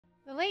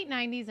The late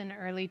 90s and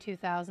early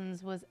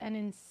 2000s was an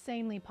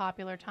insanely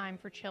popular time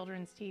for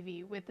children's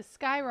TV, with the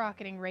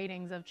skyrocketing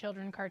ratings of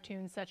children's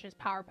cartoons such as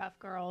Powerpuff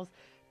Girls,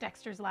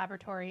 Dexter's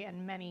Laboratory,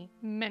 and many,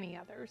 many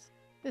others.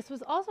 This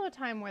was also a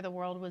time where the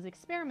world was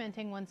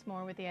experimenting once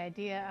more with the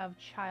idea of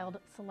child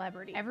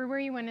celebrity. Everywhere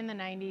you went in the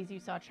 90s, you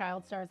saw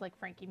child stars like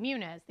Frankie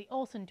Muniz, the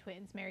Olsen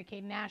twins,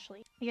 Mary-Kate and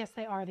Ashley. Yes,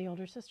 they are the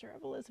older sister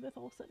of Elizabeth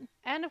Olsen.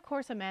 And of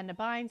course, Amanda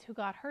Bynes, who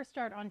got her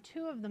start on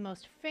two of the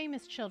most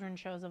famous children's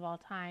shows of all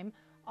time,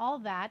 All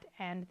That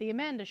and The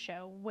Amanda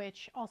Show,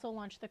 which also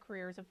launched the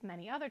careers of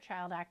many other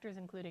child actors,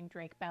 including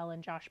Drake Bell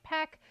and Josh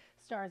Peck,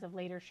 stars of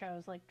later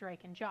shows like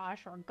Drake and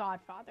Josh or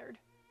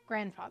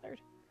Grandfathered.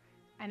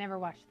 I never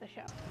watched the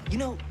show. You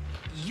know,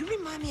 you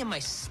remind me of my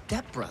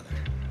stepbrother.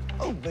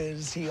 Oh, but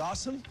is he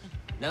awesome?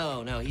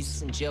 No,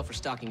 he's in jail for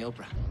stalking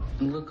Oprah.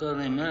 Look how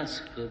they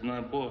massacred my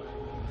boy.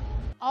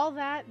 All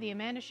That, The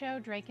Amanda Show,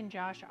 Drake and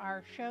Josh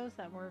are shows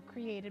that were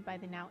created by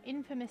the now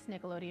infamous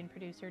Nickelodeon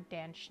producer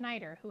Dan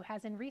Schneider, who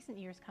has in recent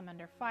years come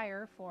under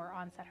fire for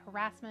on-set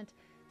harassment,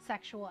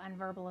 sexual and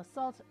verbal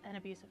assault, and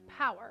abuse of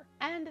power.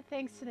 And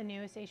thanks to the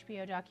newest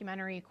HBO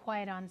documentary,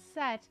 Quiet on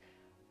Set,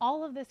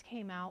 all of this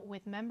came out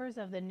with members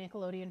of the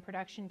Nickelodeon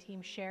production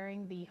team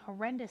sharing the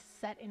horrendous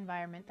set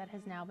environment that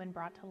has now been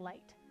brought to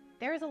light.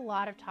 There is a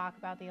lot of talk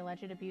about the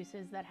alleged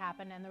abuses that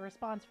happened and the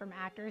response from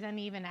actors, and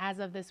even as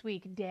of this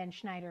week, Dan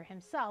Schneider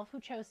himself, who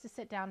chose to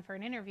sit down for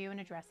an interview and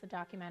address the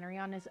documentary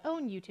on his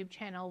own YouTube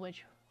channel,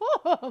 which,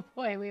 oh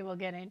boy, we will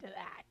get into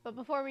that. But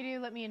before we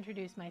do, let me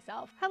introduce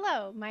myself.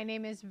 Hello, my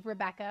name is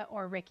Rebecca,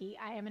 or Ricky.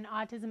 I am an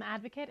autism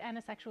advocate and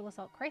a sexual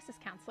assault crisis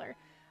counselor.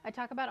 I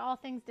talk about all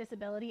things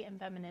disability and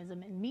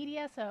feminism in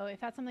media, so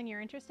if that's something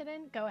you're interested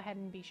in, go ahead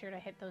and be sure to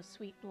hit those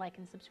sweet like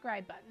and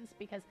subscribe buttons,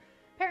 because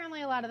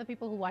apparently a lot of the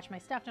people who watch my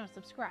stuff don't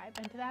subscribe,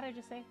 and to that I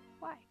just say,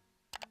 why?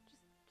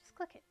 Just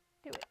click it.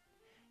 Do it.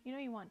 You know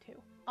you want to.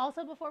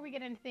 Also, before we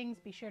get into things,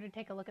 be sure to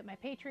take a look at my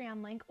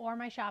Patreon link or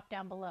my shop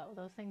down below.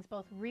 Those things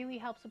both really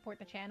help support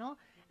the channel,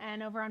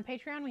 and over on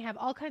Patreon we have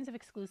all kinds of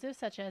exclusives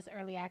such as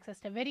early access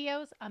to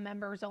videos, a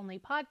members only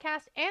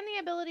podcast, and the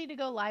ability to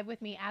go live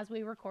with me as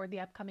we record the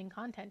upcoming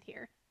content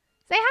here.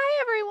 Say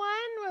hi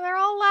everyone! We're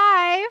all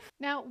live!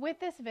 Now, with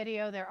this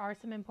video, there are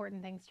some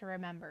important things to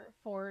remember.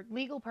 For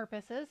legal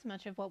purposes,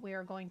 much of what we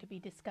are going to be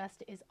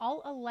discussed is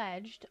all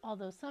alleged,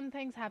 although some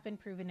things have been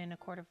proven in a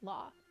court of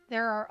law.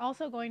 There are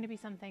also going to be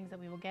some things that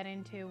we will get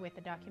into with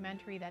the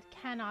documentary that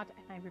cannot,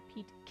 and I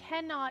repeat,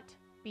 cannot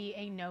be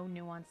a no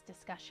nuance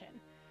discussion.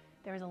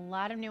 There's a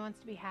lot of nuance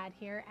to be had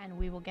here, and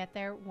we will get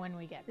there when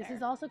we get there. This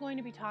is also going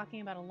to be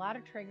talking about a lot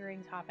of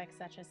triggering topics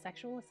such as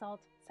sexual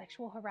assault,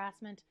 sexual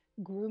harassment,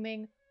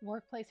 grooming,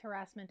 workplace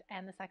harassment,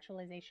 and the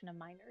sexualization of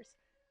minors.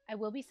 I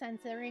will be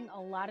censoring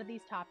a lot of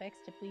these topics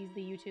to please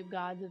the YouTube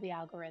gods of the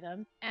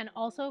algorithm. And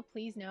also,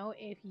 please know,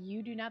 if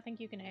you do not think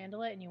you can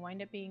handle it and you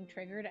wind up being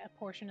triggered a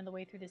portion of the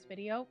way through this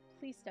video,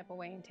 please step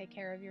away and take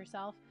care of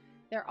yourself.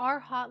 There are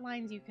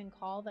hotlines you can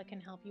call that can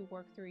help you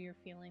work through your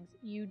feelings.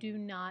 You do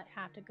not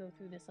have to go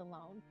through this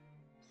alone.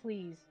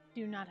 Please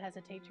do not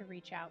hesitate to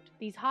reach out.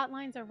 These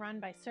hotlines are run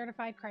by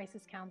certified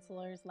crisis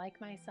counselors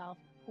like myself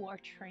who are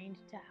trained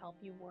to help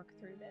you work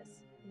through this.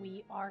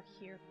 We are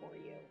here for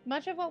you.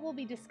 Much of what will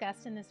be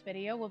discussed in this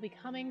video will be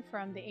coming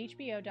from the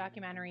HBO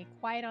documentary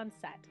Quiet on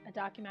Set, a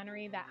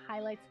documentary that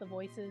highlights the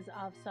voices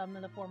of some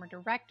of the former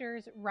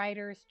directors,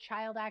 writers,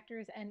 child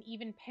actors, and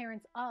even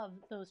parents of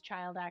those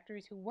child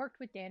actors who worked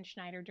with Dan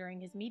Schneider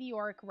during his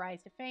meteoric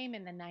rise to fame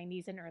in the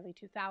 90s and early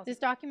 2000s. This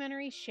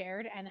documentary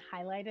shared and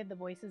highlighted the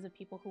voices of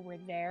people who were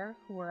there,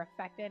 who were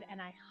affected, and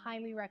I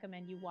highly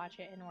recommend you watch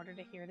it in order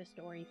to hear the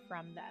story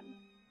from them.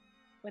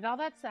 With all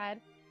that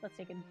said, let's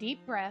take a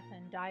deep breath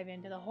and dive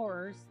into the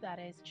horrors that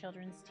is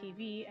children's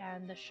TV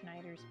and the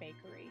Schneider's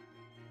Bakery.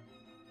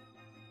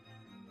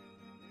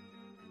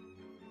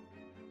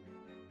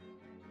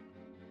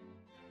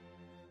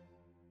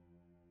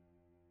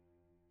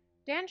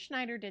 Dan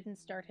Schneider didn't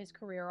start his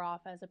career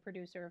off as a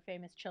producer of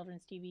famous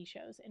children's TV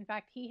shows. In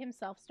fact, he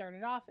himself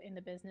started off in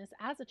the business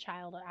as a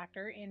child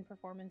actor in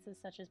performances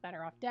such as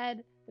Better Off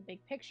Dead, The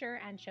Big Picture,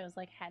 and shows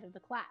like Head of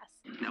the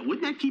Class. Now,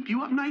 wouldn't that keep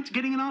you up nights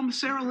getting it on with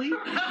Sarah Lee?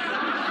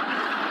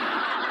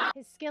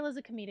 His skill as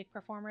a comedic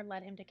performer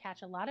led him to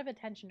catch a lot of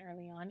attention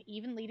early on,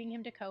 even leading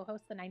him to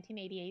co-host the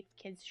 1988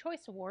 Kids'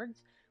 Choice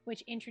Awards,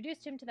 which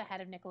introduced him to the head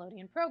of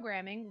Nickelodeon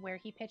programming, where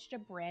he pitched a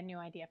brand new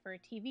idea for a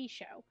TV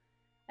show.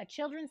 A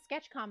children's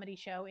sketch comedy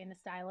show in the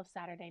style of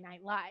Saturday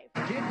Night Live.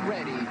 Get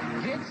ready,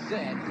 get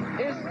set,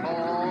 it's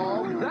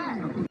all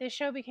that. This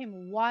show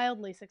became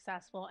wildly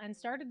successful and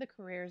started the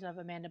careers of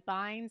Amanda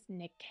Bynes,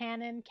 Nick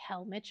Cannon,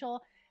 Kel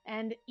Mitchell,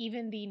 and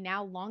even the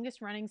now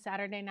longest-running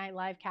Saturday Night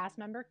Live cast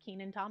member,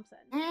 Kenan Thompson.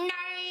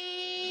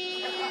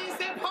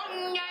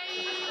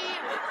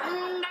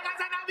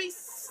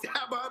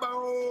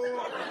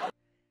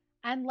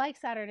 And like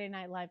Saturday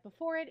Night Live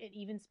before it, it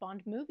even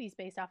spawned movies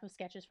based off of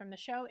sketches from the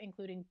show,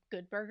 including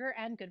Good Burger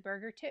and Good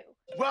Burger 2.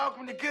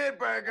 Welcome to Good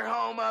Burger,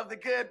 home of the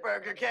Good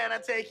Burger. Can I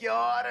take your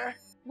order?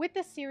 With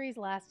the series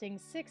lasting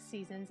 6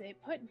 seasons, it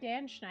put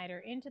Dan Schneider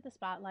into the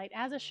spotlight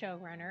as a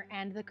showrunner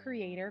and the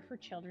creator for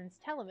children's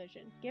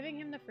television, giving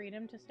him the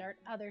freedom to start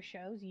other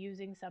shows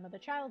using some of the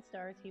child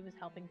stars he was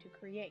helping to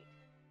create.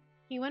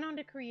 He went on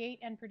to create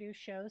and produce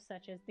shows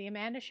such as The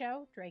Amanda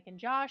Show, Drake and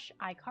Josh,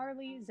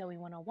 iCarly, Zoe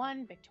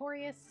 101,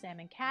 Victorious, Sam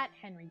and Cat,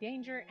 Henry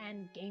Danger,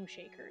 and Game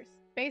Shakers.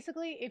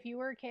 Basically, if you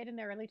were a kid in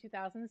the early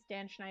 2000s,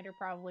 Dan Schneider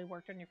probably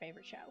worked on your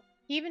favorite show.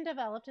 He even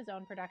developed his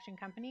own production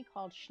company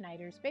called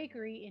Schneider's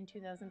Bakery in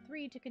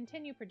 2003 to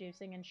continue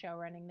producing and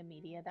showrunning the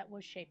media that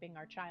was shaping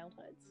our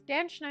childhoods.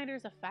 Dan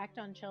Schneider's effect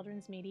on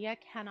children's media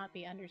cannot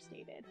be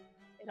understated.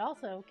 It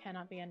also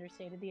cannot be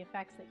understated the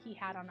effects that he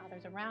had on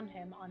others around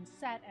him on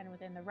set and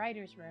within the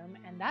writer's room,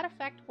 and that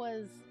effect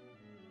was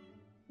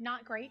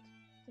not great,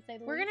 to say the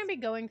least. We're going to be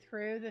going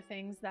through the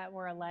things that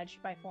were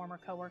alleged by former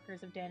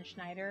coworkers of Dan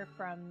Schneider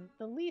from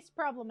the least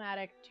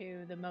problematic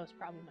to the most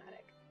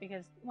problematic,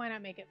 because why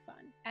not make it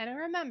fun? And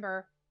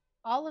remember,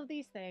 all of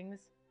these things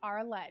are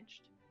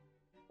alleged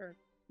for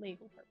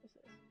legal purposes.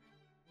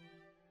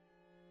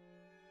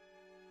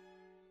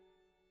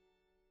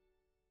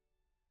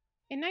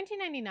 In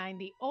 1999,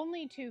 the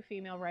only 2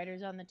 female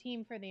writers on the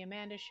team for The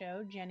Amanda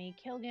Show, Jenny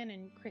Kilgan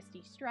and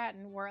Christy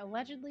Stratton, were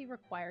allegedly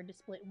required to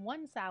split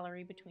one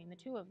salary between the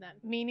 2 of them,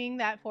 meaning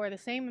that for the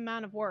same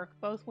amount of work,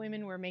 both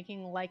women were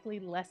making likely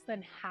less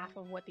than half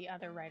of what the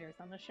other writers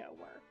on the show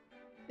were.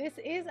 This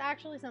is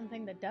actually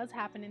something that does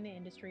happen in the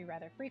industry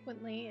rather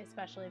frequently,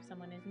 especially if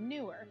someone is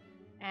newer,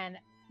 and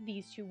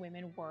these 2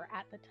 women were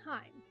at the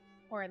time,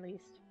 or at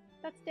least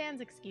that's Dan's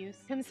excuse.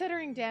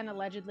 Considering Dan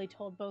allegedly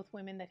told both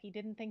women that he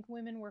didn't think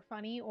women were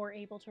funny or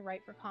able to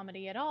write for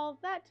comedy at all,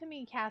 that to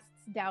me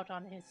casts doubt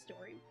on his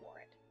story for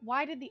it.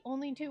 Why did the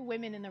only 2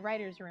 women in the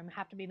writer's room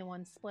have to be the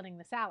ones splitting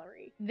the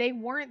salary? They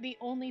weren't the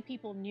only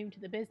people new to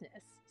the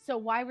business, so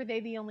why were they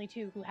the only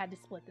 2 who had to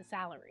split the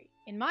salary?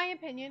 In my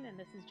opinion, and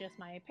this is just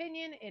my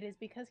opinion, it is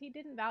because he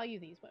didn't value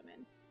these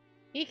women.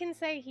 He can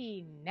say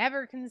he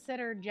never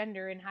considered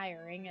gender in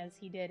hiring, as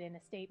he did in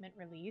a statement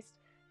released,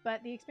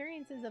 but the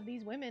experiences of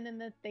these women and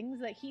the things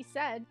that he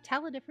said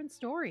tell a different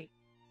story.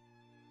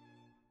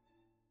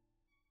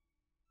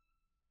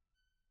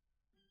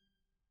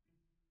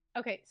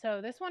 Okay, so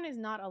this one is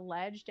not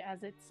alleged,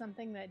 as it's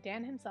something that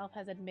Dan himself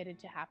has admitted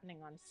to happening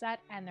on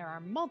set, and there are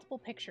multiple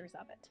pictures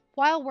of it.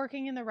 While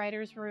working in the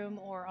writer's room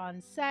or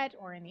on set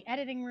or in the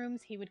editing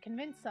rooms, he would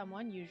convince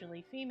someone,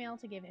 usually female,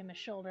 to give him a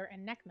shoulder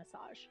and neck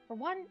massage. For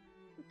one,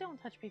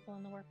 don't touch people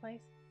in the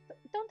workplace.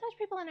 Don't touch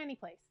people in any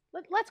place.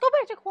 Let's go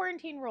back to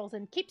quarantine rules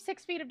and keep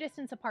 6 feet of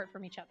distance apart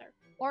from each other.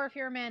 Or if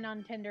you're a man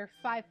on Tinder,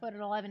 5 foot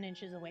and 11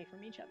 inches away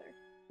from each other.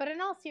 But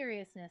in all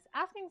seriousness,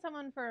 asking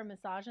someone for a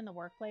massage in the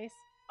workplace,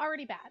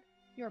 already bad.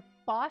 Your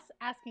boss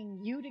asking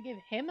you to give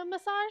him a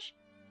massage?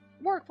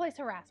 Workplace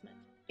harassment.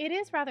 It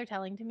is rather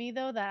telling to me,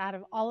 though, that out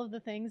of all of the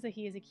things that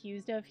he is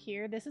accused of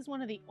here, this is one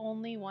of the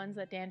only ones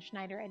that Dan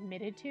Schneider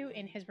admitted to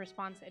in his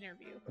response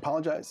interview.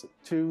 Apologize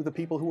to the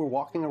people who were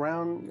walking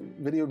around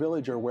Video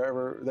Village or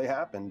wherever they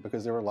happened,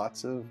 because there were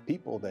lots of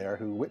people there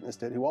who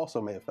witnessed it who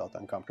also may have felt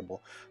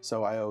uncomfortable.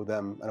 So I owe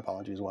them an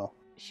apology as well.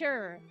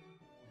 Sure.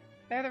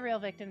 They're the real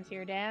victims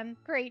here, Dan.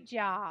 Great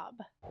job.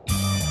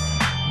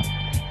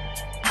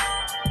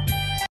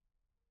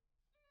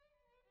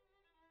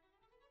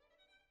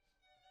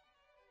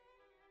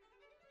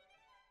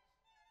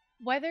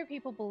 Whether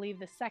people believe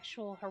the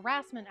sexual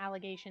harassment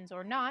allegations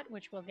or not,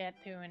 which we'll get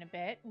to in a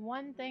bit,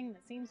 one thing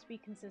that seems to be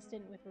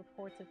consistent with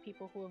reports of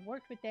people who have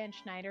worked with Dan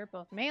Schneider,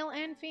 both male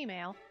and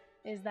female,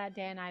 is that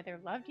Dan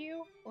either loved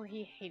you or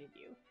he hated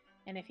you.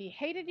 And if he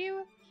hated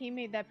you, he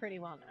made that pretty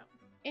well known.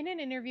 In an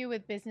interview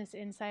with Business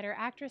Insider,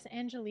 actress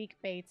Angelique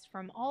Bates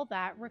from All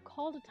That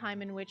recalled a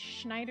time in which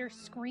Schneider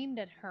screamed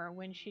at her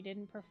when she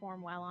didn't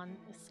perform well on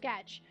the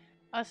sketch,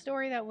 a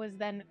story that was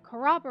then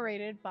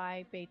corroborated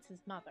by Bates'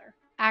 mother.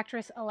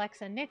 Actress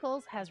Alexa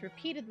Nichols has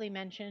repeatedly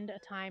mentioned a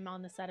time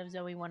on the set of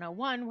Zoe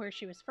 101 where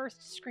she was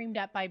first screamed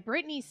at by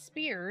Britney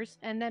Spears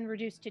and then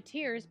reduced to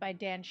tears by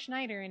Dan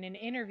Schneider in an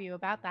interview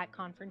about that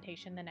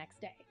confrontation the next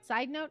day.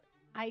 Side note,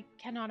 I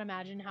cannot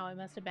imagine how it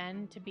must have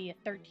been to be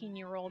a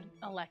 13-year-old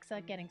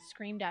Alexa getting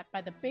screamed at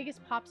by the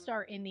biggest pop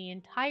star in the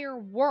entire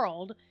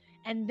world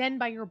and then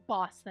by your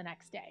boss the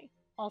next day.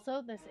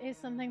 Also, this is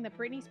something that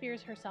Britney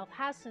Spears herself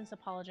has since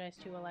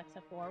apologized to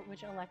Alexa for,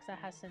 which Alexa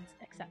has since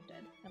accepted.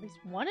 At least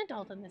one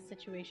adult in this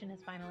situation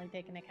has finally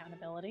taken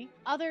accountability.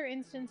 Other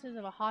instances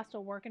of a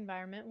hostile work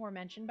environment were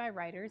mentioned by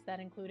writers that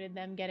included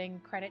them getting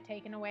credit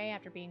taken away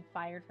after being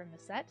fired from the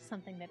set,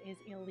 something that is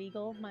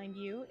illegal, mind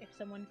you. If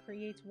someone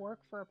creates work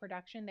for a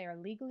production, they are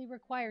legally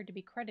required to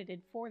be credited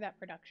for that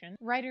production.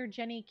 Writer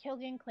Jenny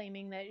Kilgan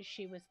claiming that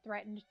she was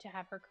threatened to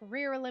have her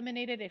career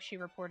eliminated if she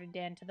reported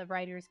Dan to the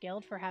Writers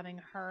Guild for having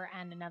her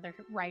and another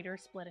writer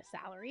split a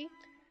salary.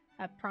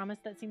 A promise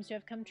that seems to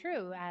have come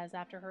true, as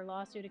after her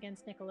lawsuit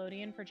against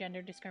Nickelodeon for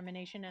gender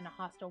discrimination and a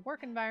hostile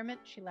work environment,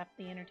 she left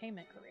the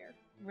entertainment career.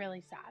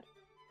 really sad.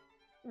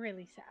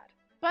 Really sad.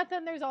 But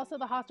then there's also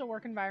the hostile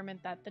work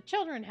environment that the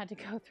children had to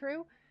go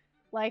through,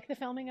 like the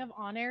filming of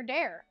On Air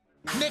Dare.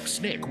 Next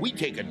Snick, we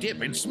take a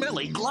dip in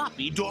smelly,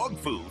 gloppy dog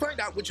food.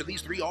 Find out which of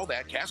these 3 All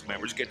That cast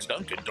members gets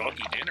dunked in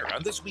doggy dinner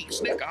on this week's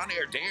Snick On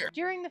Air Dare.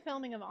 During the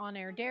filming of On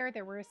Air Dare,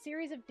 there were a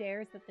series of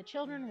dares that the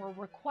children were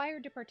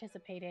required to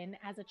participate in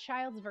as a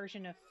child's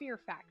version of Fear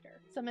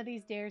Factor. Some of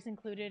these dares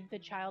included the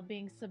child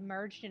being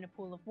submerged in a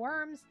pool of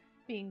worms,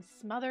 being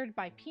smothered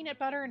by peanut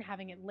butter and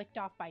having it licked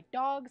off by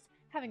dogs,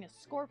 having a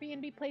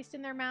scorpion be placed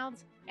in their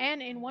mouths, and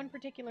in one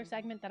particular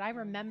segment that I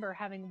remember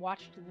having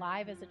watched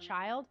live as a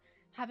child,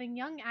 having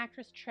young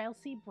actress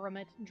Chelsea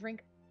Brummett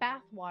drink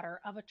bathwater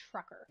of a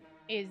trucker.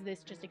 Is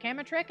this just a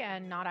camera trick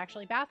and not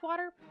actually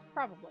bathwater?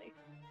 Probably.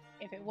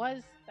 If it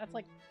was, that's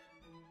like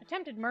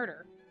attempted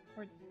murder,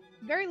 or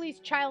very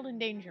least child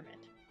endangerment.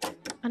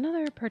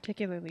 Another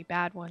particularly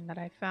bad one that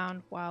I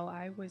found while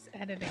I was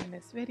editing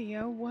this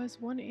video was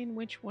one in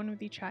which one of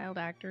the child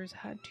actors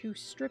had to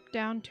strip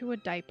down to a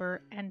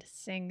diaper and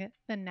sing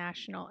the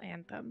national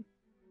anthem.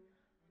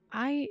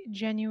 I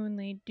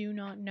genuinely do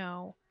not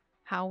know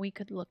how we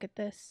could look at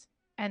this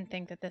and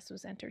think that this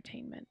was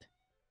entertainment.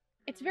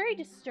 It's very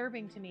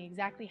disturbing to me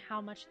exactly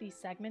how much these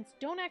segments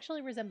don't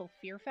actually resemble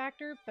Fear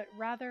Factor, but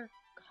rather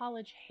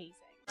college hazing.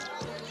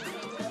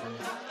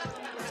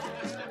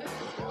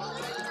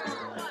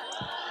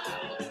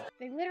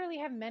 They literally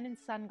have men in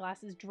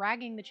sunglasses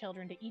dragging the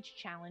children to each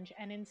challenge,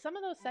 and in some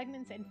of those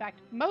segments, in fact,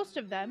 most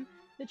of them,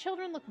 the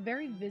children look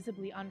very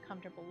visibly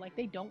uncomfortable, like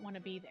they don't want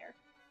to be there.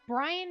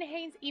 Brian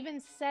Haynes even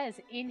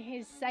says in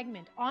his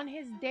segment, on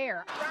his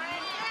dare, Brian,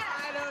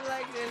 I don't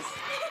like this.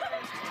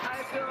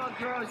 I feel all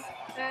gross,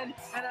 and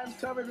I'm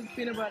covered with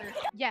peanut butter.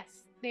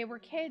 Yes, they were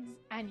kids,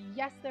 and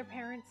yes, their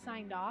parents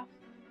signed off.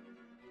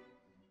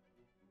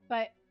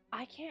 But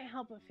I can't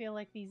help but feel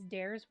like these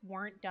dares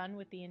weren't done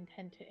with the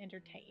intent to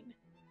entertain.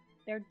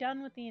 They're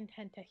done with the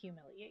intent to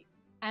humiliate.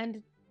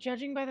 And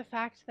judging by the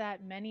fact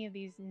that many of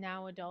these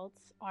now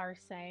adults are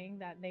saying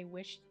that they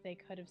wished they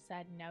could have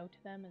said no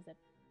to them as a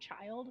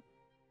child,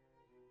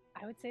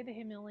 I would say the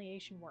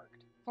humiliation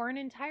worked. For an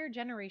entire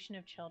generation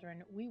of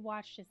children, we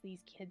watched as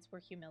these kids were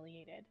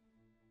humiliated,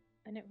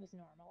 and it was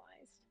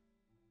normalized.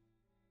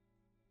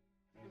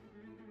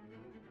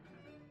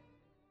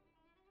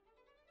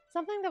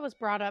 Something that was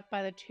brought up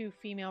by the 2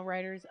 female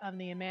writers of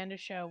The Amanda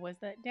Show was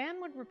that Dan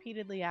would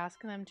repeatedly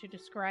ask them to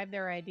describe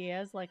their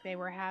ideas like they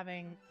were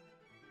having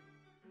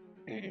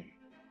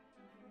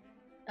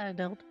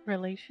adult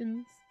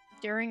relations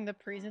during the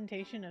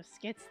presentation of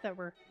skits that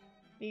were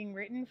being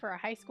written for a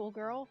high school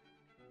girl.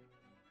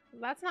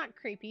 That's not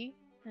creepy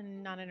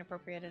and not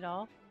inappropriate at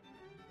all.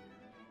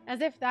 As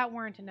if that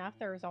weren't enough,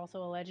 there was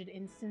also alleged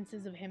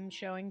instances of him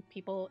showing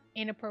people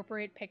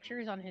inappropriate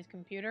pictures on his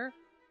computer.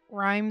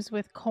 Rhymes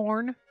with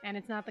corn, and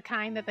it's not the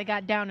kind that they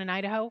got down in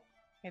Idaho.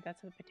 Okay,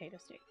 that's the potato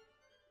state.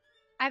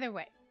 Either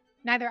way,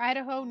 neither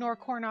Idaho nor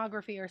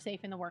pornography are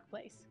safe in the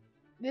workplace.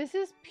 This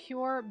is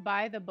pure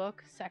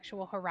by-the-book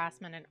sexual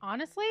harassment, and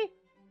honestly,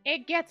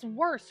 it gets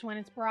worse when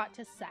it's brought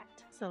to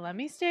set. So let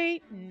me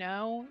state,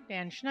 no,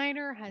 Dan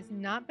Schneider has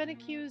not been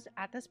accused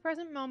at this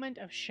present moment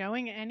of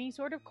showing any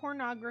sort of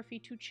pornography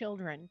to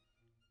children.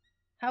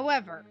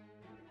 However,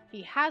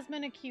 he has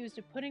been accused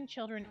of putting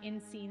children in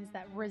scenes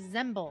that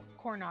resemble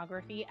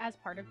pornography as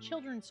part of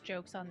children's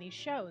jokes on these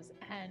shows.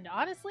 And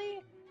honestly,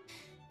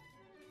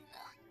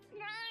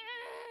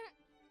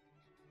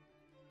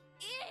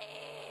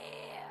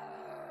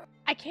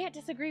 I can't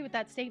disagree with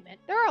that statement.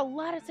 There are a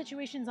lot of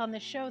situations on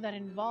this show that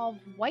involve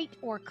white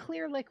or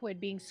clear liquid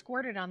being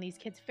squirted on these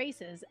kids'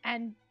 faces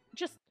and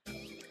just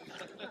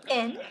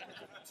in,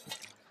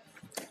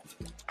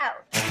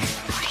 out.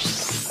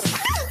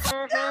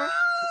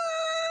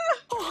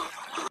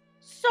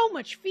 So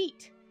much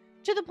feet,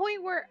 to the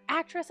point where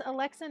actress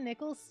Alexa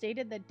Nichols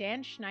stated that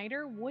Dan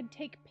Schneider would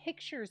take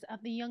pictures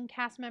of the young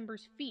cast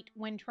members' feet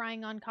when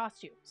trying on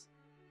costumes.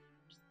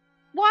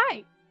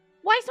 Why?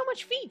 Why so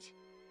much feet?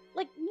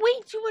 Like,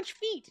 way too much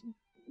feet.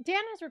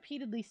 Dan has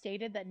repeatedly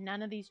stated that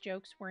none of these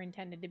jokes were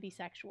intended to be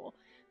sexual,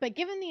 but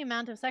given the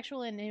amount of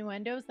sexual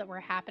innuendos that were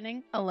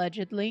happening,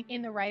 allegedly,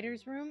 in the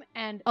writer's room,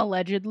 and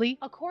allegedly,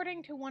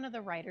 according to one of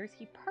the writers,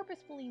 he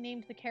purposefully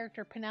named the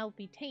character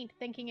Penelope Taint,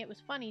 thinking it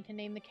was funny to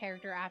name the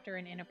character after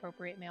an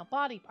inappropriate male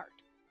body part.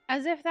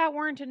 As if that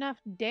weren't enough,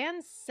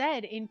 Dan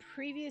said in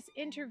previous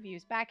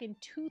interviews back in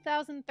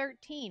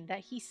 2013 that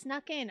he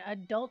snuck in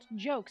adult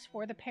jokes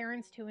for the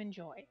parents to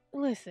enjoy.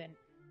 Listen,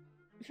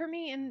 for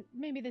me, and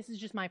maybe this is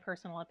just my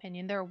personal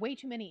opinion, there are way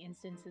too many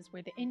instances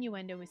where the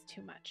innuendo is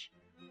too much.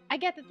 I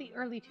get that the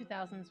early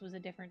 2000s was a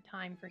different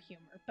time for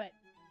humor, but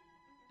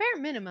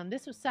bare minimum,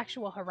 this was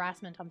sexual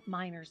harassment of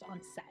minors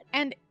on set.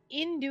 And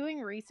in doing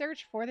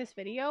research for this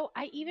video,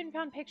 I even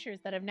found pictures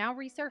that have now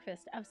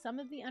resurfaced of some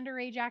of the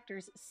underage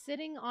actors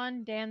sitting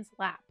on Dan's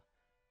lap.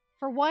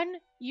 For one,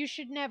 you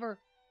should never,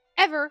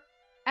 ever,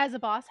 as a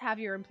boss, have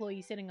your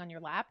employee sitting on your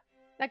lap.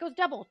 That goes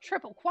double,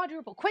 triple,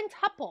 quadruple,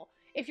 quintuple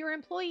if your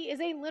employee is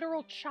a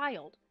literal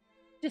child.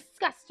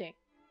 Disgusting.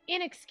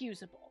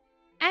 Inexcusable.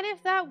 And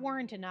if that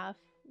weren't enough,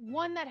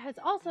 One that has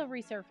also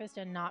resurfaced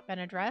and not been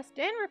addressed,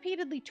 Dan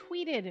repeatedly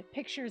tweeted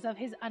pictures of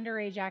his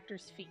underage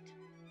actor's feet.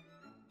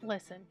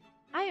 Listen,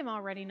 I am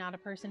already not a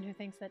person who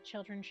thinks that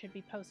children should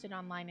be posted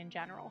online in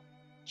general.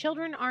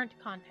 Children aren't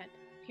content,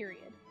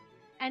 period.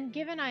 And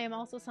given I am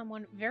also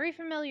someone very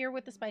familiar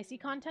with the spicy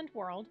content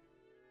world,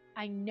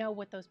 I know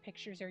what those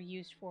pictures are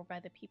used for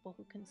by the people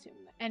who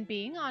consume them. And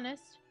being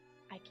honest,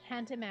 I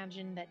can't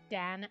imagine that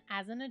Dan,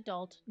 as an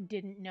adult,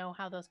 didn't know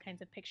how those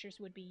kinds of pictures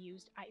would be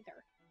used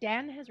either.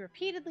 Dan has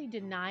repeatedly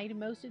denied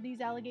most of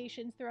these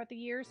allegations throughout the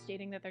years,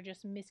 stating that they're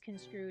just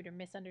misconstrued or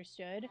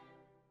misunderstood.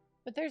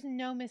 But there's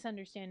no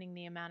misunderstanding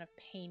the amount of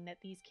pain that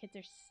these kids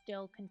are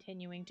still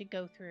continuing to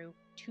go through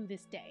to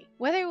this day.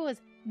 Whether it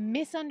was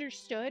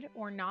misunderstood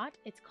or not,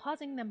 it's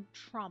causing them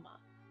trauma.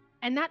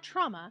 And that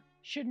trauma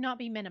should not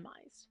be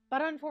minimized.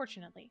 But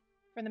unfortunately,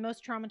 for the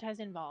most traumatized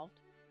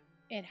involved,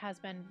 it has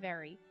been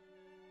very,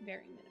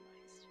 very minimized.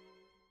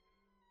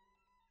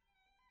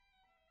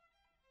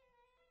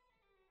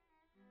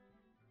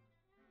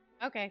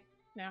 Okay,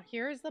 now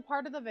here's the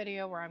part of the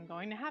video where I'm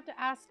going to have to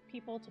ask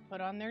people to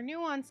put on their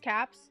nuance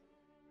caps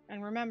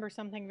and remember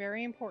something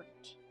very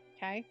important,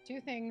 okay? Two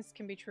things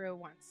can be true at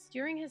once.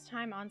 During his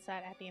time on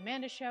set at The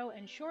Amanda Show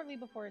and shortly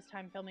before his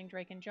time filming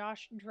Drake and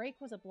Josh, Drake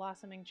was a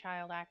blossoming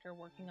child actor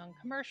working on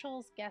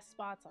commercials, guest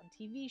spots on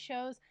TV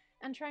shows,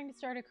 and trying to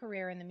start a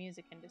career in the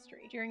music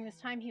industry. During this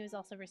time, he was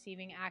also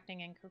receiving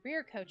acting and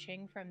career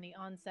coaching from the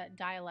on-set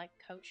dialect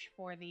coach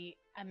for The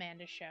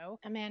Amanda Show,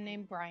 a man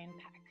named Brian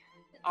Peck.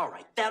 All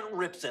right, that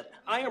rips it.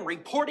 I am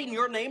reporting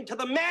your name to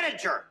the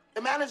manager.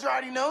 The manager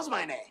already knows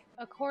my name.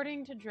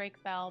 According to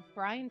Drake Bell,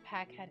 Brian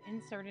Peck had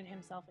inserted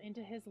himself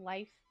into his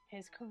life,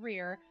 his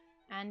career,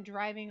 and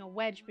driving a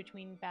wedge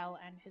between Bell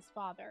and his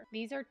father.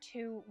 These are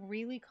two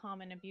really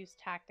common abuse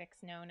tactics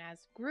known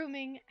as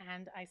grooming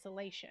and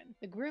isolation.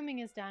 The grooming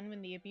is done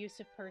when the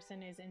abusive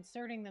person is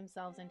inserting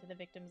themselves into the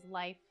victim's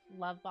life,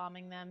 love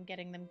bombing them,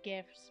 getting them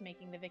gifts,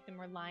 making the victim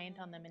reliant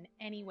on them in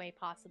any way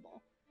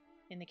possible.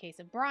 In the case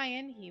of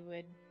Brian, he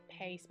would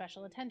pay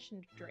special attention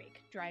to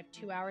Drake, drive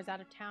 2 hours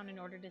out of town in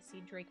order to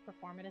see Drake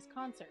perform at his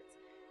concerts,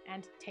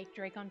 and take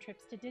Drake on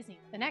trips to Disney.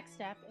 The next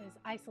step is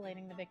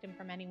isolating the victim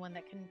from anyone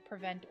that can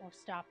prevent or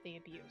stop the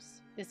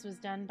abuse. This was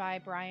done by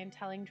Brian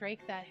telling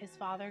Drake that his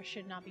father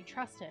should not be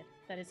trusted,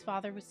 that his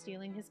father was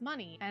stealing his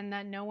money, and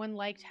that no one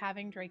liked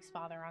having Drake's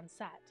father on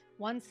set.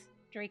 Once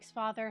Drake's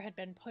father had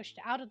been pushed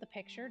out of the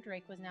picture,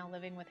 Drake was now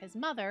living with his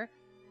mother,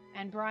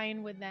 and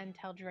Brian would then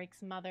tell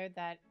Drake's mother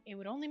that it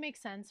would only make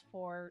sense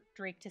for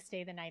Drake to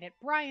stay the night at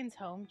Brian's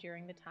home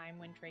during the time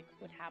when Drake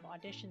would have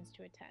auditions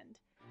to attend,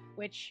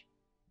 which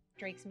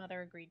Drake's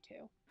mother agreed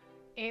to.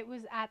 It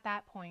was at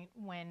that point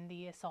when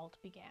the assault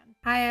began.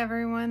 Hi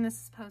everyone,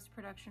 this is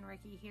post-production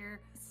Ricky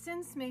here.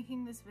 Since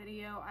making this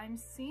video, I'm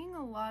seeing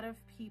a lot of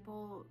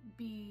people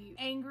be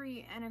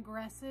angry and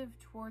aggressive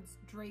towards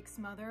Drake's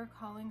mother,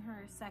 calling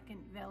her a second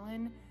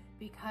villain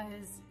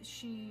because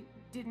she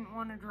didn't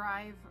want to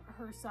drive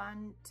her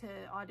son to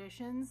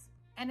auditions.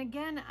 And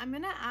again, I'm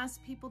gonna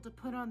ask people to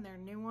put on their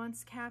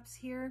nuance caps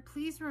here.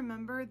 Please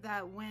remember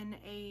that when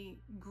a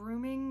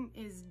grooming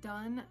is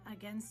done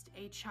against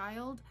a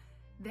child,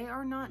 they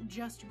are not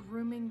just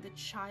grooming the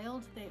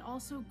child, they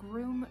also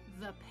groom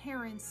the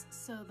parents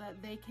so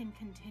that they can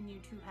continue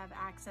to have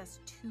access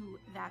to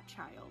that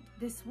child.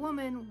 This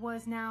woman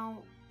was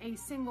now a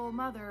single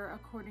mother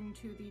according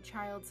to the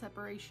child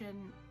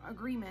separation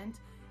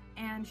agreement,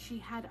 and she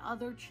had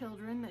other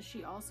children that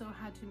she also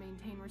had to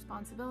maintain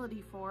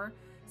responsibility for.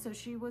 So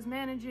she was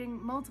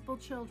managing multiple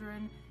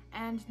children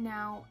and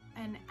now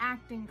an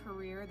acting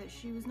career that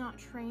she was not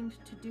trained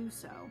to do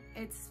so.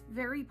 It's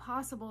very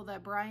possible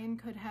that Brian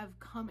could have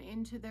come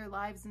into their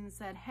lives and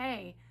said,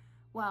 hey,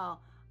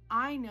 well,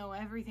 I know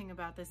everything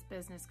about this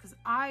business because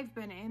I've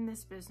been in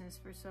this business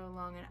for so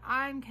long and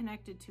I'm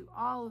connected to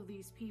all of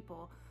these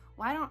people.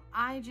 Why don't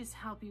I just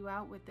help you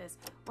out with this?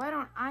 Why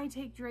don't I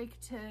take Drake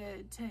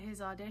to his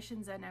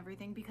auditions and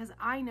everything, because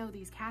I know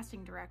these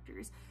casting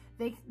directors.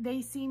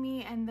 They see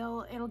me and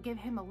it'll give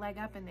him a leg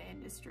up in the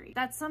industry.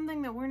 That's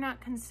something that we're not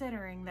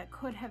considering that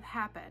could have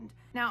happened.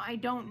 Now, I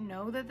don't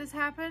know that this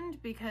happened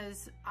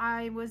because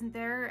I wasn't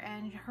there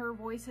and her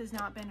voice has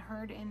not been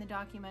heard in the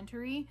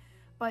documentary,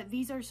 but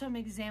these are some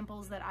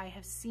examples that I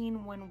have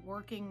seen when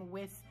working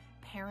with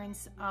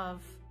parents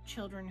of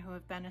children who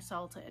have been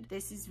assaulted.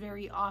 This is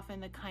very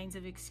often the kinds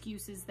of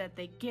excuses that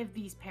they give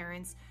these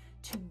parents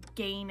to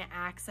gain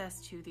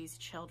access to these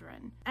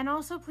children. And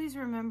also please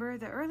remember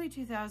the early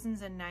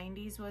 2000s and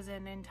 90s was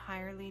an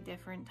entirely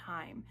different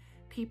time.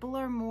 People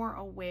are more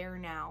aware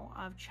now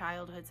of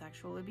childhood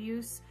sexual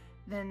abuse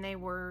than they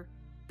were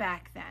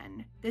back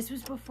then. This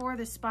was before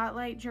the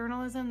spotlight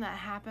journalism that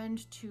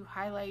happened to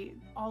highlight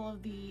all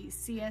of the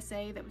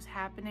CSA that was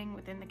happening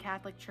within the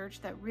Catholic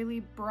Church that really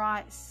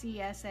brought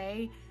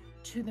CSA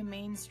to the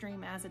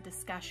mainstream as a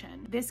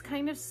discussion. This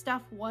kind of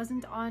stuff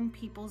wasn't on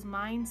people's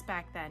minds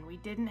back then. We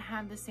didn't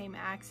have the same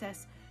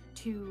access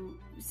to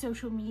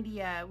social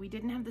media. We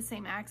didn't have the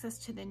same access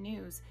to the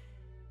news.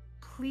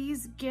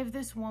 Please give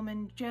this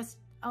woman just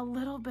a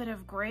little bit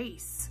of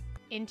grace.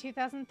 In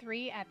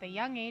 2003, at the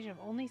young age of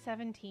only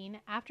 17,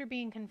 after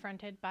being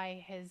confronted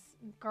by his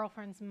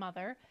girlfriend's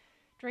mother,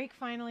 Drake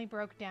finally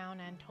broke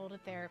down and told a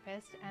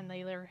therapist and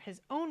later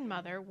his own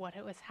mother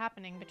what was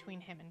happening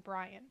between him and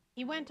Brian.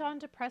 He went on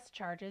to press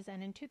charges,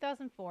 and in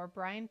 2004,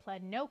 Brian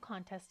pled no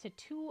contest to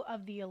 2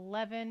 of the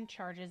 11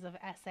 charges of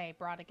SA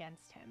brought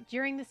against him.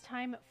 During this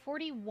time,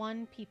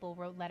 41 people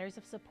wrote letters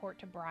of support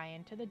to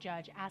Brian to the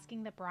judge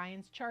asking that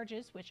Brian's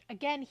charges, which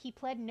again he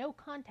pled no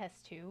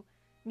contest to,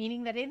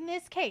 meaning that in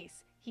this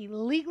case, he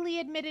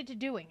legally admitted to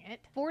doing it,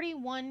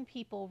 41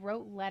 people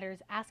wrote letters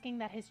asking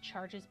that his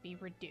charges be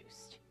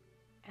reduced.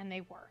 And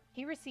they were.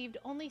 He received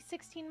only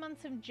 16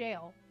 months in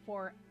jail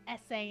for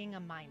essaying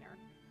a minor,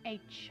 a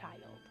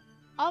child.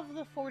 Of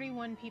the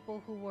 41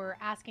 people who were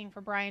asking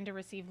for Brian to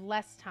receive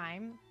less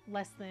time,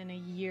 less than a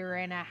year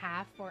and a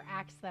half for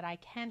acts that I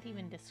can't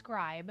even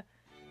describe,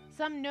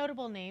 some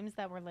notable names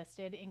that were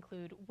listed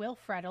include Will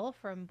Friedle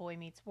from Boy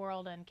Meets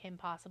World and Kim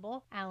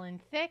Possible,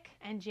 Alan Thicke,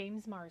 and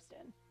James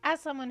Marsden. As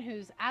someone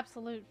whose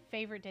absolute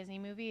favorite Disney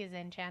movie is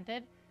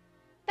Enchanted,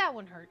 that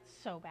one hurts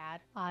so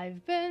bad.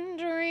 I've been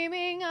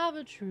dreaming of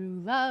a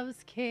true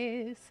love's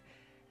kiss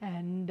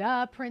and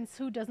a prince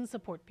who doesn't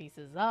support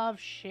pieces of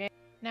shit.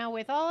 Now,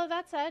 with all of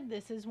that said,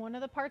 this is one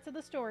of the parts of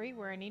the story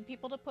where I need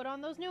people to put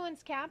on those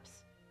nuance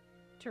caps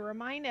to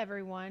remind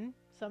everyone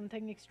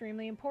something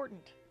extremely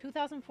important.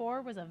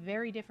 2004 was a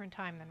very different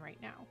time than right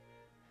now.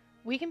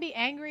 We can be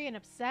angry and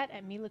upset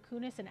at Mila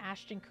Kunis and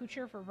Ashton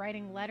Kutcher for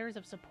writing letters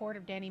of support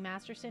of Danny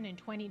Masterson in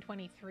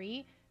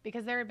 2023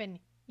 because there had been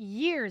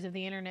years of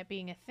the internet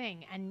being a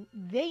thing, and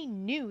they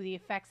knew the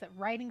effects that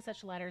writing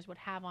such letters would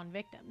have on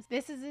victims.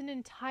 This is an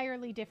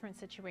entirely different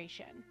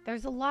situation.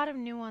 There's a lot of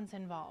nuance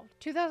involved.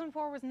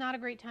 2004 was not a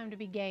great time to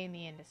be gay in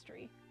the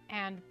industry,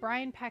 and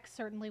Brian Peck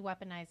certainly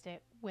weaponized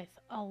it with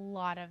a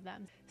lot of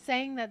them,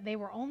 saying that they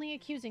were only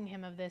accusing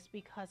him of this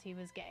because he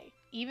was gay.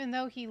 Even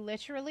though he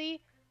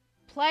literally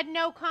pled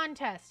no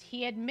contest,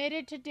 he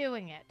admitted to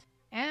doing it.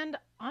 And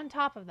on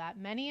top of that,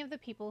 many of the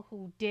people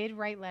who did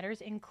write letters,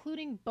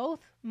 including both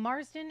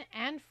Marsden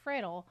and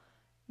Friedle,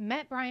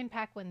 met Brian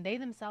Peck when they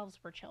themselves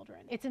were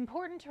children. It's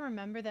important to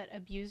remember that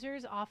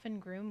abusers often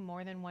groom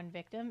more than one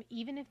victim,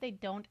 even if they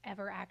don't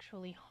ever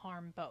actually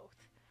harm both.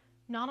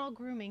 Not all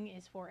grooming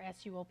is for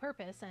sexual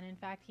purpose, and in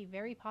fact, he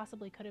very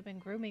possibly could have been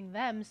grooming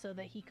them so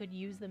that he could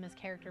use them as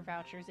character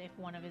vouchers if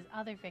one of his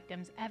other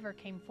victims ever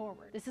came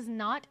forward. This is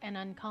not an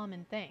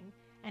uncommon thing,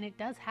 and it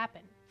does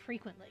happen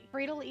frequently.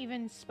 Friedle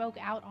even spoke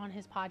out on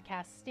his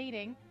podcast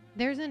stating,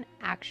 "There's an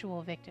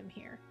actual victim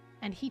here,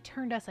 and he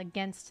turned us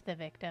against the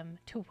victim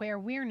to where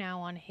we're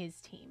now on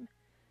his team."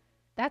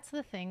 That's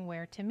the thing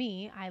where, to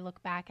me, I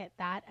look back at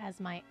that as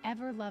my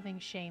ever-loving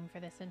shame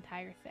for this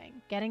entire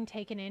thing. Getting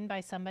taken in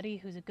by somebody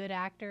who's a good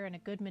actor and a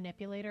good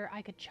manipulator,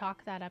 I could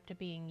chalk that up to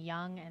being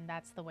young, and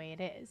that's the way it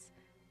is.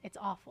 It's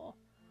awful.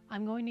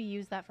 I'm going to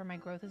use that for my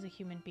growth as a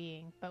human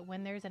being, but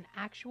when there's an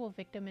actual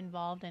victim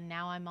involved and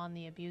now I'm on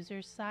the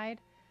abuser's side,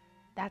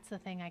 that's the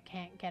thing I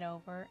can't get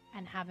over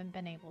and haven't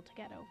been able to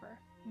get over.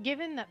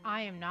 Given that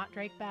I am not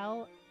Drake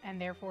Bell, and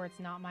therefore it's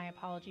not my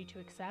apology to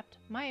accept,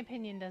 my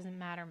opinion doesn't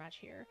matter much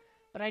here.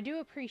 But I do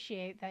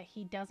appreciate that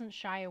he doesn't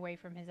shy away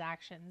from his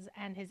actions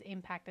and his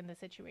impact in the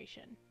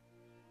situation.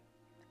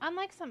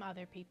 Unlike some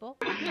other people.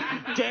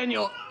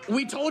 Daniel,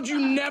 we told you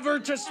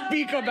never to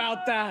speak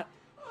about that.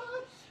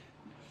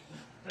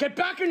 Get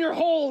back in your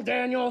hole,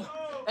 Daniel,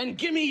 and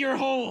give me your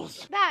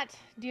holes. That,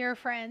 dear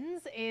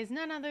friends, is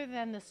none other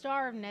than the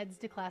star of Ned's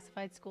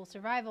Declassified School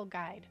Survival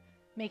Guide,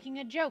 making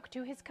a joke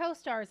to his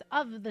co-stars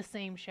of the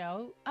same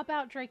show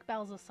about Drake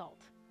Bell's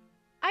assault.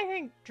 I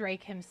think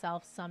Drake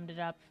himself summed it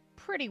up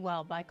pretty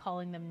well by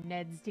calling them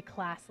Ned's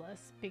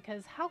Declassless,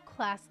 because how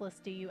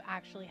classless do you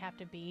actually have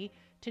to be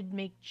to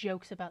make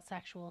jokes about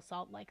sexual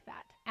assault like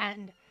that?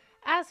 And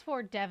as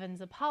for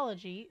Devin's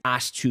apology,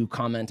 asked to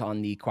comment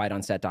on the Quiet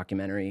on Set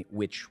documentary,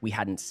 which we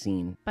hadn't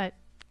seen. But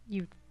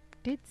you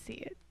did see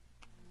it.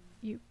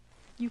 You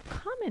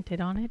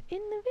commented on it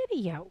in the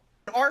video.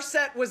 Our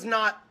set was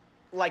not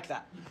like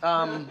that.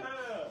 And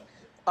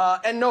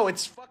no,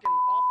 it's fucking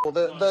awful.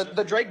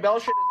 The Drake Bell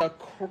shit is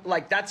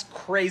that's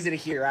crazy to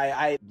hear.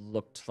 I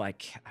looked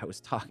like I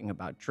was talking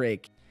about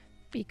Drake.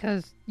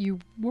 Because you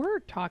were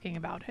talking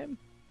about him.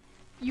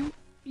 You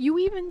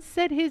even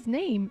said his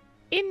name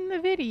in the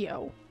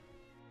video.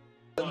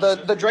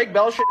 The Drake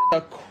Bell shit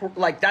is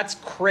that's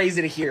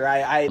crazy to hear.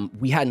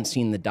 We hadn't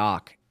seen the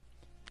doc.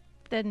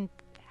 Then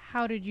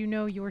how did you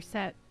know your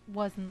set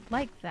wasn't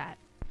like that?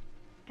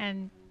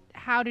 And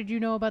how did you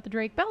know about the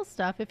Drake Bell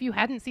stuff if you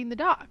hadn't seen the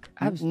doc?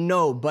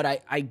 No,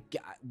 but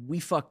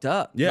we fucked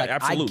up. Yeah,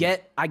 absolutely.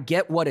 I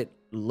get what it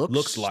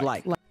looks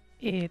like.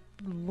 It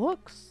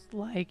looks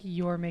like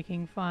you're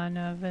making fun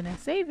of an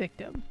SA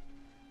victim,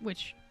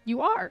 which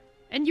you are,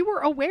 and you were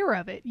aware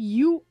of it.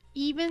 You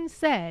even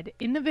said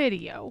in the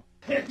video.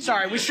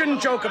 Sorry, we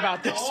shouldn't joke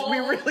about this. We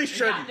really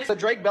shouldn't. The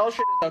Drake Bell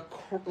shit is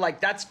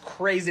that's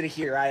crazy to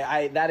hear.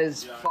 That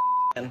is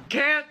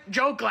Can't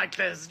joke like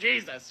this,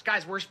 Jesus.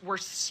 Guys, we're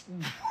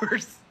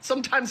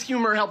sometimes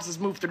humor helps us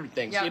move through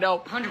things, you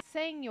know?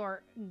 Saying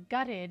you're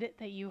gutted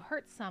that you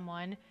hurt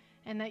someone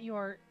and that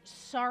you're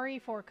sorry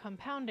for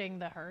compounding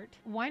the hurt,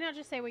 why not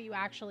just say what you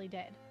actually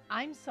did?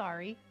 I'm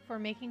sorry for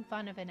making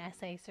fun of an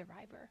SA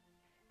survivor.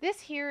 This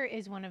here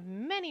is one of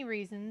many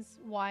reasons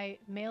why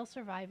male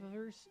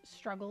survivors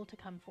struggle to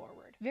come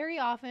forward. Very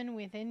often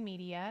within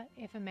media,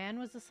 if a man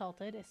was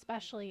assaulted,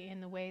 especially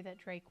in the way that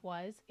Drake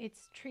was,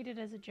 it's treated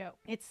as a joke.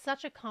 It's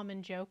such a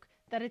common joke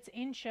that it's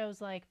in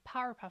shows like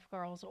Powerpuff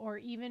Girls or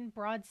even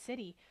Broad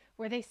City,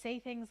 where they say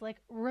things like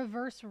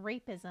reverse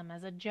rapism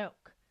as a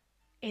joke.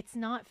 It's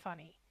not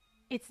funny.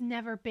 It's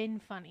never been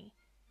funny.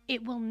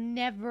 It will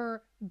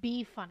never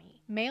be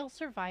funny. Male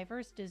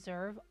survivors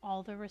deserve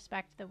all the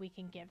respect that we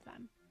can give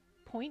them.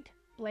 Point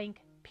blank,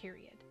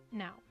 period.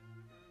 Now,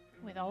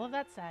 with all of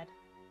that said,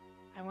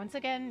 I once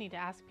again need to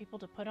ask people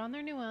to put on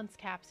their nuance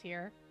caps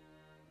here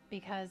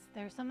because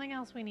there's something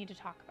else we need to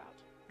talk about.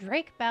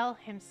 Drake Bell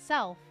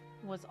himself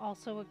was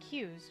also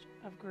accused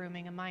of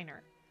grooming a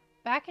minor.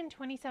 Back in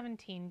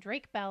 2017,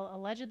 Drake Bell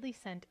allegedly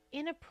sent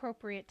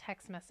inappropriate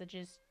text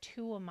messages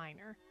to a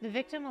minor. The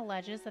victim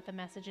alleges that the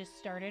messages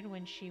started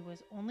when she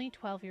was only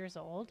 12 years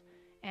old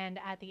and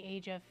at the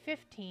age of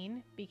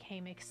 15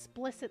 became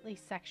explicitly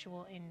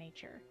sexual in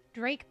nature.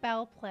 Drake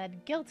Bell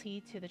pled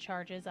guilty to the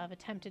charges of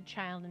attempted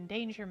child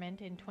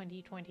endangerment in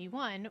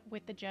 2021,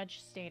 with the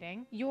judge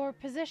stating, "Your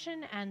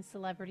position and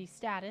celebrity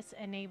status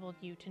enabled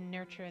you to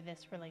nurture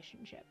this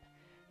relationship.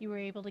 You were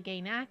able to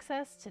gain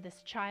access to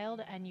this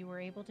child and you were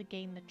able to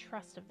gain the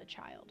trust of the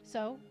child.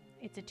 So,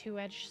 it's a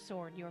two-edged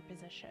sword, your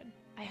position.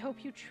 I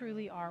hope you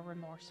truly are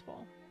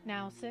remorseful."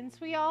 Now,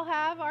 since we all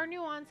have our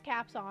nuance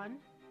caps on,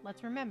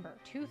 let's remember,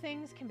 two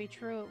things can be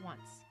true at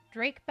once.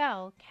 Drake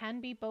Bell can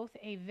be both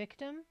a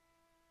victim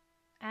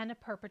and a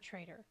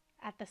perpetrator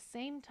at the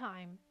same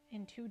time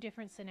in two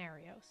different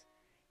scenarios.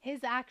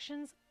 His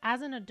actions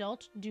as an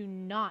adult do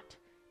not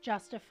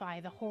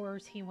justify the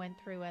horrors he went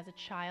through as a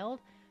child,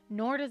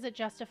 nor does it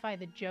justify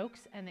the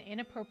jokes and the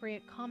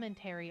inappropriate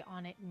commentary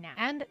on it now.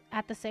 And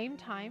at the same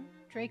time,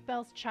 Drake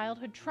Bell's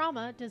childhood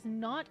trauma does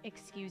not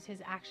excuse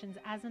his actions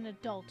as an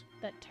adult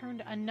that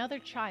turned another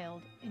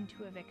child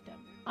into a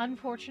victim.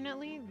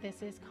 Unfortunately,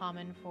 this is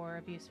common for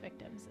abuse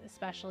victims,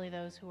 especially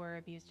those who are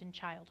abused in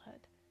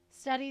childhood.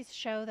 Studies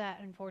show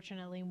that,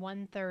 unfortunately,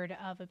 1/3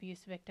 of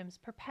abuse victims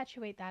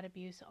perpetuate that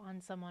abuse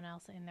on someone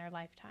else in their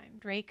lifetime.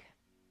 Drake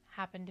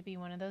happened to be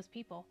one of those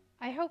people.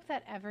 I hope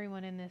that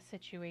everyone in this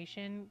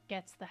situation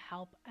gets the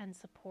help and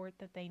support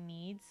that they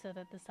need so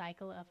that the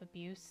cycle of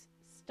abuse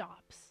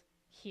stops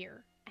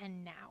here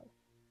and now.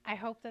 I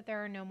hope that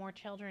there are no more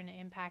children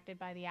impacted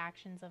by the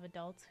actions of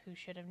adults who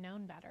should have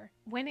known better.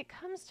 When it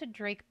comes to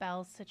Drake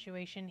Bell's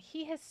situation,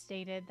 he has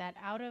stated that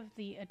out of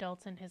the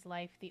adults in his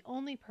life, the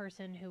only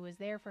person who was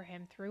there for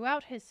him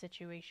throughout his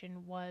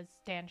situation was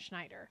Dan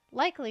Schneider.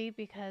 Likely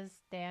because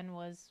Dan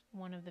was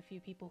one of the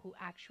few people who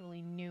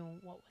actually knew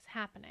what was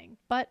happening.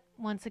 But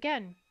once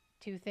again,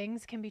 two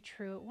things can be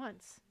true at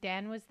once.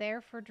 Dan was there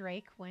for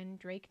Drake when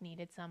Drake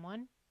needed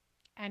someone,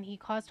 and he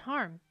caused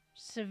harm,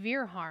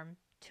 severe harm,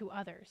 to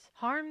others.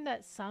 Harm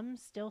that some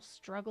still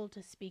struggle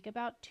to speak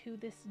about to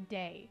this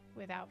day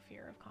without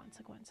fear of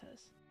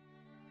consequences.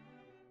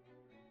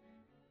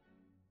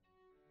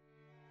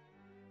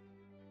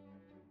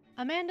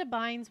 Amanda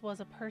Bynes was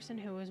a person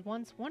who was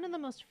once one of the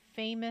most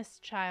famous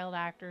child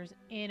actors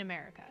in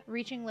America,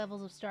 reaching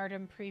levels of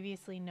stardom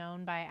previously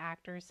known by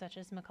actors such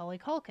as Macaulay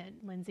Culkin,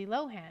 Lindsay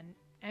Lohan,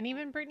 and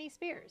even Britney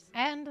Spears.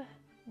 And,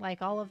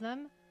 like all of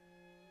them,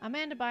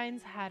 Amanda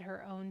Bynes had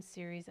her own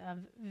series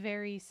of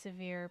very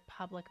severe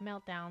public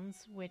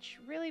meltdowns, which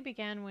really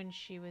began when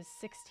she was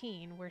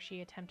 16, where she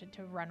attempted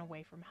to run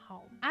away from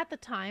home. At the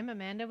time,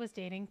 Amanda was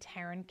dating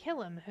Taran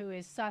Killam, who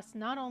is sus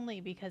not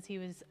only because he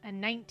was a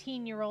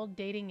 19-year-old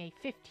dating a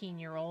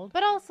 15-year-old,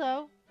 but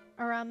also,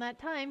 around that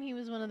time, he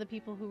was one of the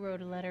people who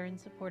wrote a letter in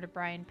support of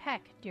Brian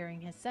Peck during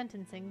his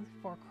sentencing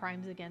for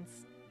crimes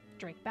against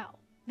Drake Bell.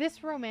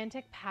 This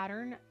romantic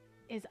pattern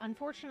is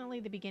unfortunately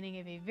the beginning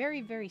of a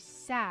very, very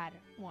sad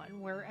one,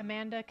 where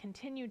Amanda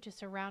continued to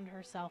surround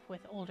herself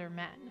with older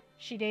men.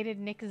 She dated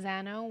Nick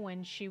Zano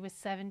when she was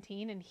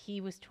 17 and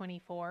he was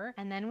 24,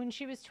 and then when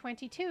she was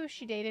 22,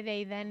 she dated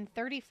a then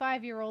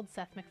 35-year-old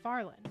Seth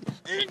MacFarlane.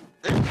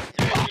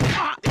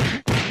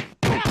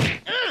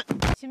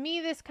 To me,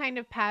 this kind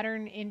of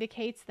pattern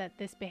indicates that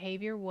this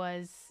behavior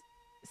was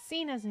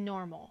seen as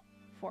normal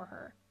for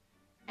her,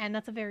 and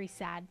that's a very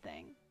sad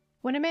thing.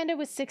 When Amanda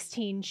was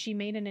 16, she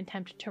made an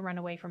attempt to run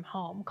away from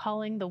home,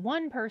 calling the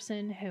one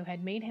person who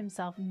had made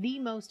himself the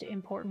most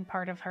important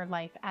part of her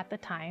life at the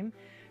time,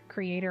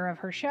 creator of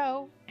her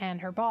show and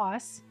her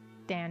boss,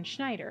 Dan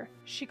Schneider.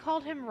 She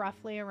called him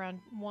roughly around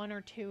 1 or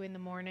 2 in the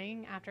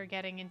morning after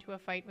getting into a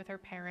fight with her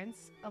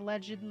parents,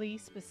 allegedly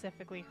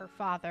specifically her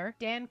father.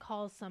 Dan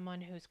calls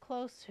someone who's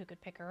close who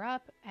could pick her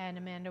up, and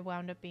Amanda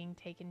wound up being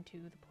taken to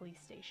the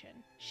police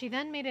station. She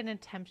then made an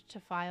attempt to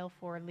file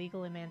for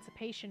legal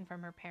emancipation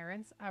from her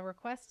parents, a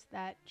request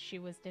that she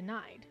was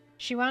denied.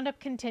 She wound up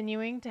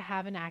continuing to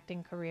have an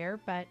acting career,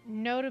 but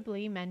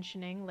notably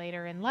mentioning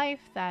later in life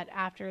that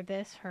after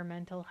this, her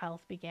mental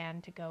health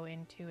began to go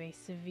into a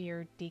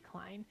severe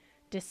decline,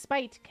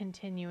 despite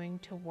continuing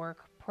to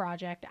work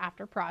project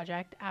after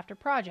project after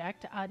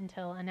project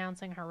until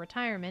announcing her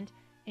retirement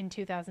in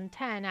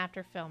 2010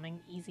 after filming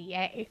Easy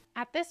A.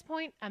 At this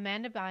point,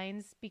 Amanda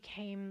Bynes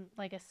became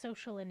like a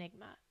social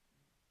enigma.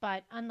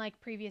 But unlike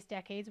previous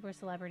decades where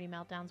celebrity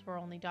meltdowns were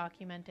only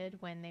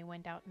documented when they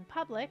went out in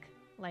public,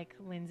 like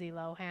Lindsay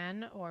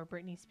Lohan or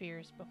Britney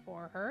Spears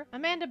before her,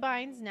 Amanda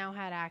Bynes now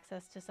had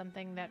access to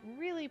something that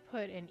really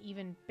put an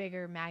even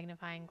bigger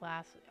magnifying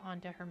glass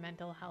onto her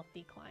mental health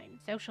decline: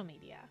 social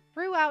media.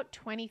 Throughout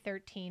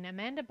 2013,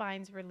 Amanda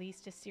Bynes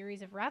released a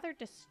series of rather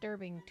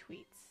disturbing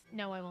tweets.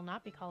 No, I will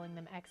not be calling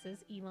them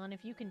exes. Elon,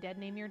 if you can dead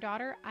name your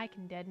daughter, I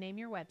can dead name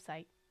your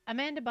website.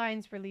 Amanda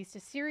Bynes released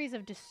a series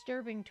of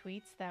disturbing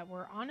tweets that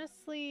were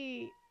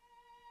honestly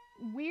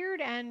weird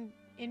and,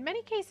 in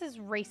many cases,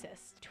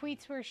 racist.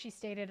 Tweets where she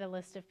stated a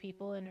list of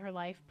people in her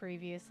life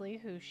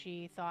previously who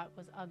she thought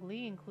was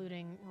ugly,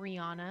 including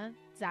Rihanna,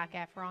 Zac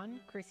Efron,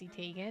 Chrissy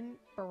Teigen,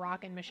 Barack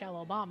and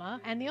Michelle Obama.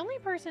 And the only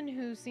person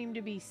who seemed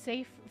to be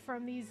safe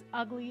from these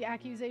ugly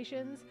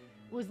accusations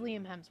was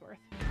Liam Hemsworth.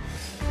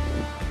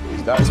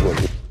 That's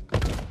what.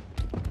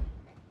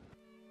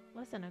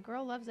 Listen, a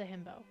girl loves a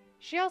himbo.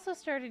 She also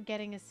started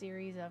getting a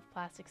series of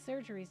plastic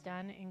surgeries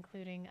done,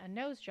 including a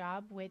nose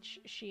job, which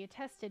she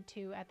attested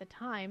to at the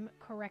time,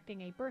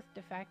 correcting a birth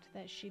defect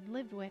that she'd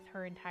lived with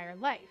her entire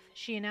life.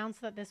 She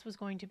announced that this was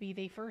going to be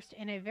the first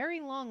in a very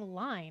long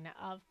line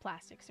of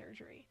plastic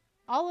surgery.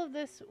 All of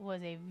this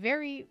was a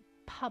very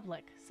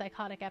public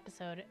psychotic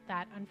episode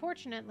that,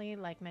 unfortunately,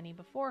 like many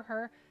before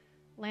her,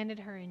 landed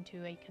her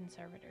into a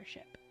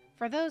conservatorship.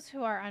 For those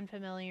who are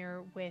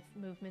unfamiliar with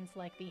movements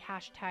like the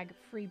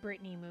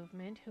 #FreeBritney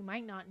movement, who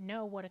might not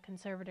know what a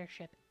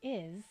conservatorship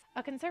is,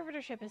 a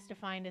conservatorship is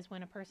defined as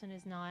when a person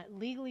is not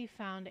legally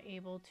found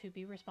able to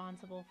be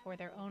responsible for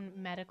their own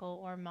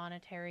medical or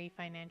monetary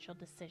financial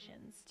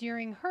decisions.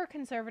 During her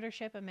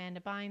conservatorship,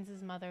 Amanda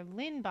Bynes' mother,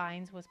 Lynn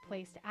Bynes, was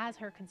placed as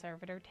her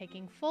conservator,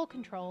 taking full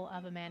control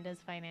of Amanda's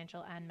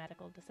financial and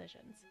medical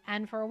decisions.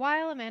 And for a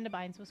while, Amanda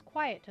Bynes was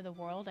quiet to the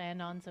world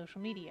and on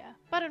social media.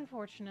 But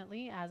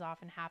unfortunately, as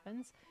often happens,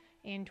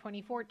 in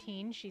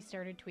 2014, she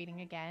started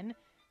tweeting again,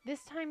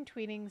 this time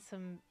tweeting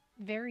some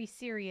very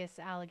serious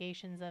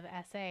allegations of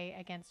SA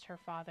against her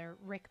father,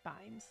 Rick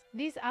Bynes.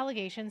 These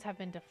allegations have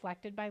been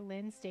deflected by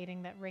Lynn,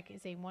 stating that Rick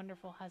is a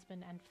wonderful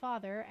husband and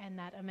father, and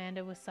that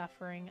Amanda was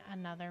suffering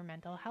another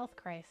mental health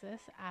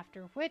crisis,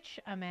 after which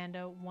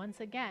Amanda once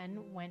again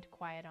went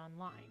quiet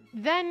online.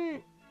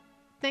 Then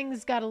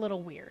things got a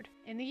little weird.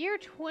 In the year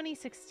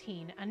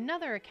 2016,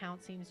 another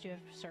account seems to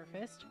have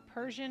surfaced.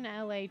 Persian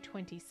LA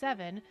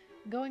 27,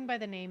 going by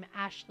the name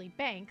Ashley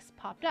Banks,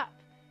 popped up,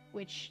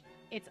 which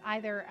it's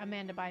either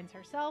Amanda Bynes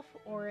herself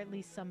or at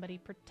least somebody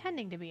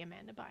pretending to be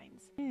Amanda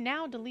Bynes. In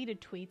now deleted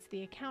tweets,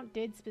 the account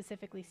did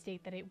specifically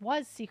state that it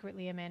was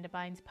secretly Amanda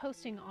Bynes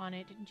posting on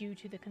it due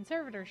to the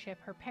conservatorship.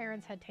 Her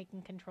parents had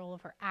taken control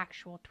of her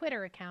actual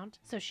Twitter account,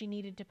 so she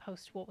needed to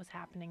post what was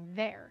happening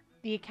there.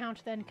 The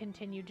account then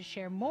continued to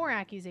share more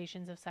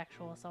accusations of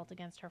sexual assault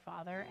against her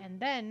father, and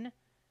then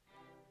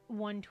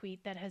one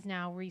tweet that has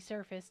now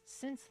resurfaced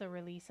since the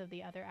release of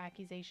the other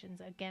accusations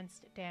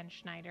against Dan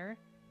Schneider.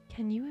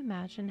 Can you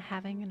imagine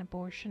having an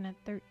abortion at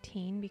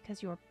 13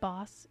 because your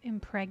boss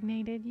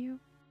impregnated you?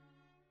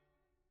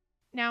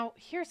 Now,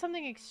 here's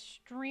something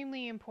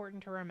extremely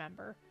important to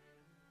remember.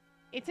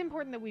 It's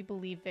important that we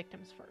believe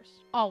victims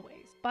first,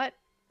 always. But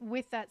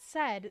with that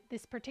said,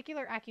 this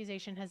particular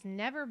accusation has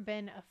never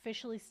been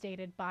officially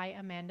stated by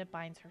Amanda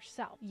Bynes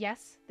herself.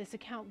 Yes, this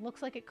account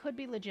looks like it could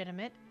be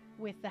legitimate,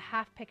 with the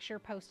half picture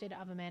posted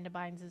of Amanda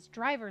Bynes'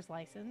 driver's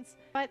license,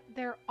 but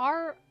there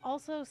are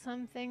also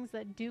some things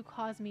that do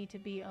cause me to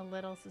be a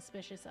little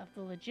suspicious of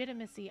the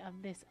legitimacy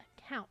of this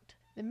account.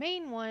 The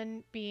main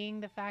one being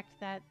the fact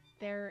that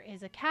there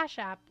is a Cash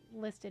App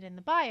listed in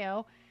the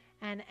bio,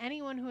 and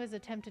anyone who has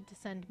attempted to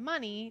send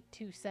money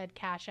to said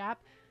Cash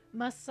App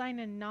must sign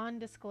a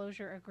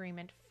non-disclosure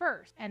agreement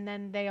first, and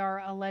then they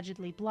are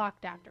allegedly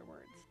blocked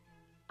afterwards.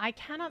 I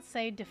cannot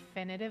say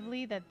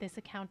definitively that this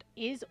account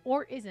is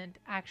or isn't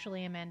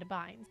actually Amanda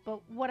Bynes,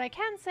 but what I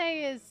can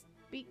say is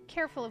be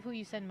careful of who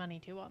you send money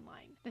to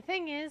online. The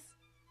thing is,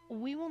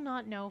 we will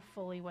not know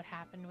fully what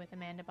happened with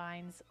Amanda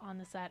Bynes on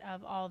the set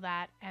of All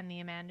That and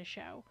The Amanda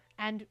Show,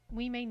 and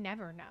we may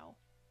never know.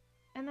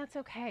 And that's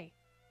okay.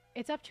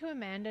 It's up to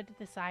Amanda to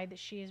decide that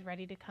she is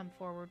ready to come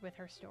forward with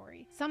her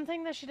story,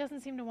 something that she doesn't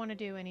seem to want to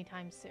do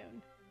anytime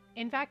soon.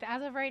 In fact,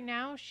 as of right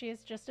now, she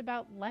has just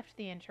about left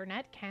the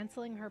internet,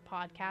 canceling her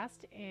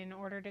podcast in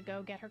order to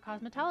go get her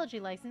cosmetology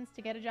license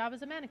to get a job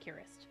as a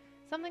manicurist.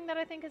 Something that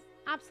I think is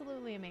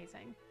absolutely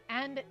amazing.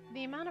 And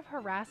the amount of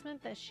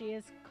harassment that she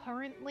is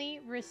currently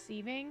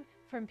receiving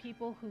from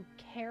people who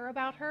care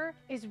about her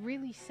is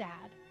really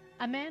sad.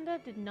 Amanda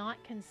did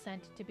not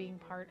consent to being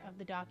part of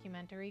the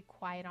documentary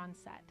Quiet on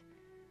Set.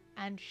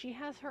 and she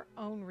has her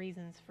own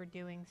reasons for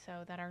doing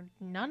so that are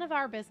none of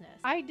our business.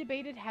 I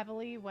debated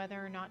heavily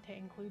whether or not to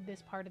include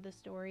this part of the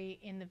story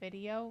in the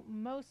video,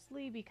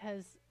 mostly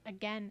because,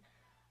 again,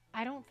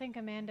 I don't think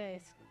Amanda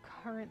is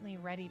currently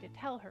ready to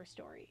tell her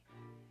story.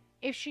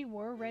 If she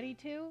were ready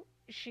to,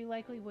 she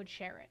likely would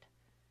share it.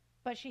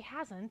 But she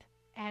hasn't,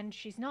 and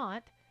she's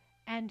not,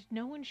 and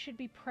no one should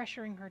be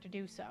pressuring her to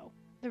do so.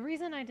 The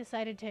reason I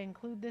decided to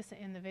include this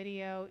in the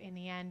video in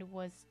the end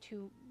was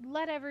to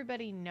let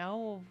everybody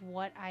know of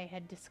what I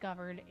had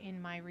discovered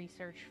in my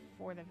research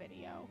for the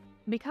video.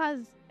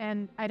 Because,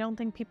 and I don't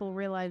think people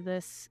realize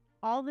this,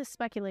 all this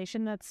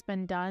speculation that's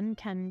been done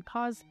can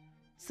cause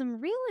some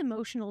real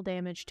emotional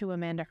damage to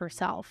Amanda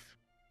herself.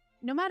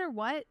 No matter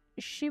what,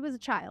 she was a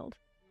child.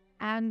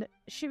 And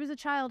she was a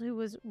child who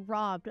was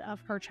robbed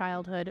of her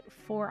childhood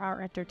for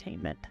our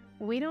entertainment.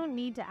 We don't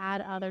need to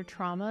add other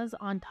traumas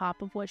on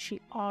top of what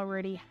she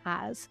already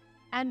has.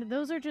 And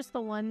those are just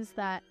the ones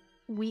that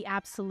we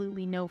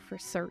absolutely know for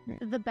certain.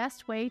 The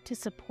best way to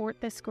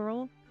support this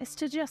girl is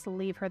to just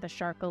leave her the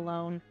shark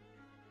alone.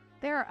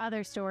 There are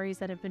other stories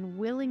that have been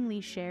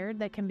willingly shared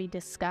that can be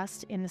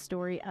discussed in the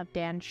story of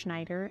Dan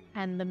Schneider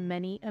and the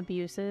many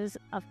abuses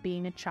of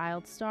being a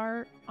child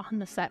star on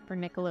the set for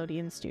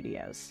Nickelodeon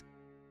Studios.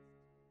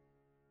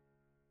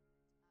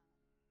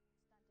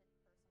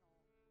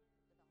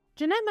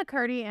 Jeanette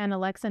McCurdy and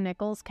Alexa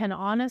Nichols can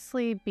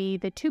honestly be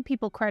the two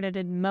people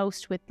credited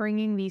most with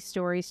bringing these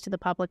stories to the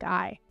public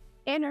eye.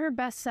 In her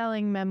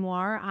best-selling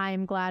memoir,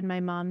 I'm Glad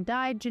My Mom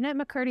Died, Jeanette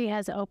McCurdy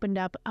has opened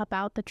up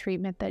about the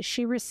treatment that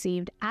she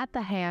received at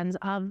the hands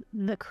of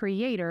the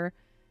creator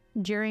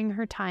during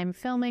her time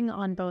filming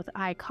on both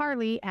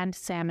iCarly and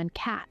Sam and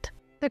Cat.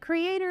 The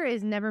creator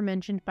is never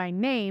mentioned by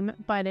name,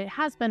 but it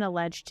has been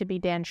alleged to be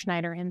Dan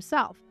Schneider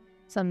himself.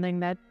 Something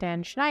that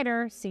Dan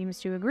Schneider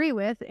seems to agree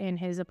with in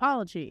his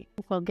apology.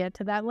 We'll get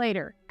to that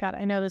later. God,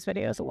 I know this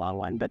video is a long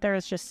one, but there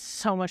is just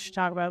so much to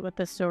talk about with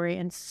this story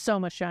and so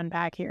much to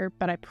unpack here,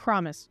 but I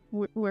promise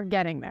we're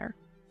getting there.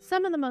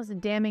 Some of the most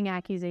damning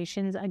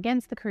accusations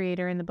against the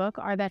creator in the book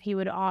are that he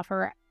would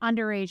offer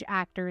underage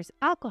actors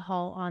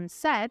alcohol on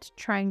set,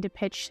 trying to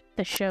pitch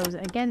the shows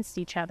against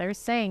each other,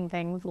 saying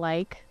things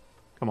like,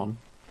 "Come on,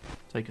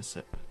 take a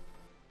sip."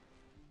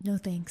 No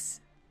thanks.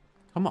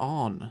 Come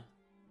on.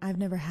 I've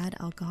never had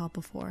alcohol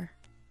before,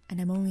 and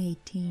I'm only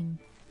 18.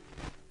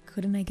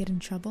 Couldn't I get in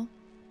trouble?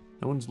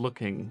 No one's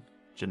looking,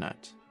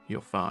 Jeanette. You're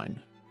fine.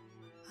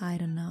 I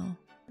don't know.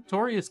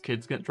 Victoria's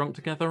kids get drunk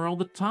together all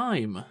the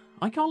time.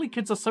 iCarly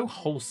kids are so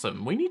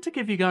wholesome. We need to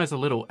give you guys a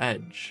little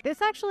edge.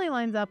 This actually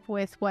lines up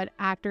with what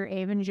actor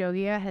Avon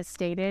Jogia has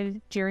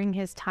stated during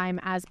his time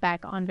as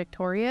Beck on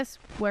Victorious,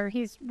 where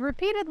he's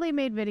repeatedly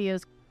made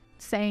videos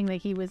saying that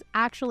he was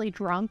actually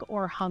drunk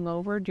or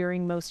hungover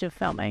during most of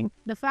filming.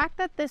 The fact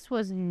that this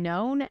was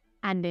known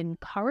and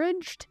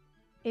encouraged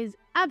is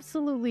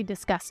absolutely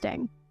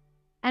disgusting.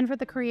 And for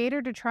the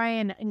creator to try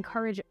and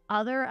encourage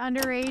other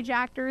underage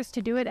actors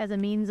to do it as a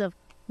means of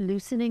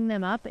loosening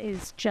them up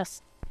is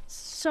just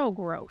so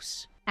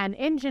gross. And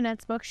in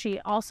Jeanette's book, she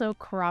also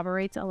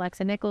corroborates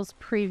Alexa Nichols'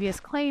 previous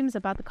claims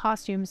about the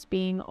costumes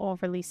being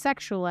overly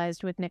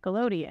sexualized with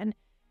Nickelodeon,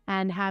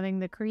 and having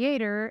the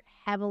creator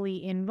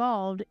heavily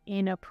involved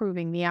in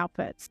approving the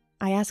outfits.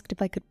 I asked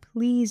if I could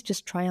please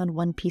just try on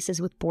one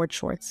pieces with board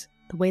shorts,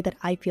 the way that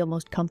I feel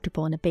most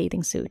comfortable in a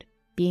bathing suit,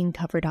 being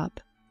covered up.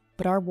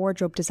 But our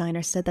wardrobe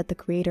designer said that the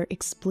creator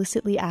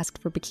explicitly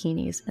asked for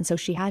bikinis, and so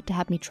she had to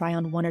have me try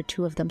on one or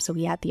two of them so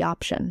he had the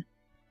option.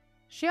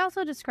 She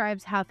also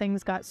describes how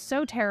things got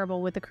so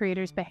terrible with the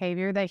creator's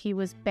behavior that he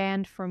was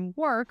banned from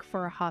work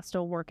for a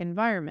hostile work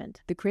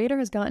environment. The creator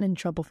has gotten in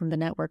trouble from the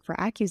network for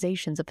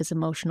accusations of his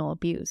emotional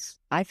abuse.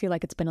 I feel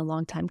like it's been a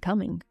long time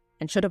coming,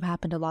 and should have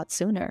happened a lot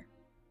sooner.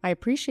 I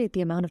appreciate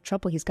the amount of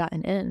trouble he's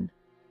gotten in.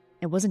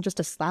 It wasn't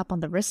just a slap on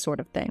the wrist sort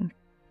of thing.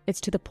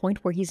 It's to the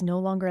point where he's no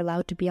longer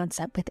allowed to be on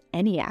set with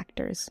any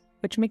actors,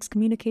 which makes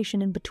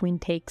communication in between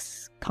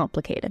takes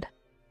complicated.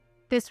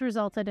 This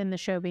resulted in the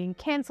show being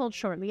canceled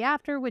shortly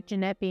after, with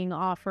Jeanette being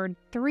offered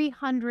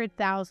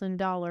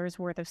 $300,000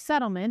 worth of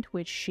settlement,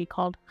 which she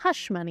called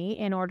hush money,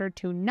 in order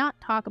to not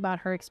talk about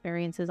her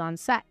experiences on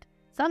set.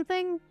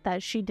 Something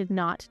that she did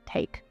not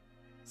take.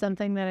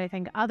 Something that I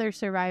think other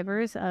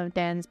survivors of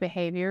Dan's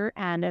behavior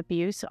and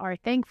abuse are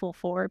thankful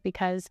for,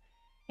 because,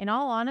 in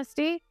all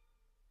honesty,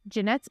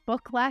 Jeanette's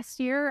book last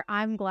year,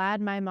 I'm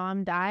Glad My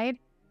Mom Died,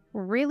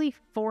 really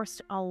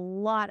forced a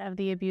lot of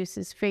the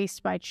abuses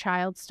faced by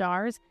child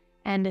stars,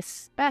 and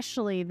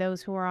especially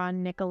those who are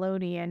on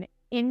Nickelodeon,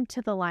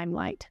 into the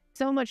limelight.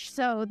 So much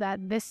so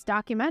that this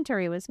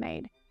documentary was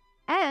made,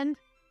 and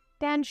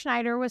Dan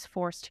Schneider was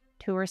forced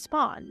to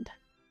respond.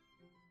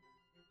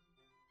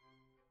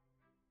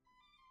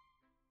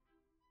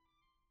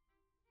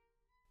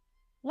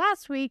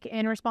 Last week,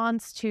 in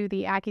response to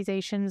the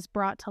accusations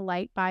brought to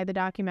light by the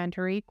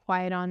documentary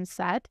Quiet on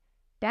Set,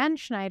 Dan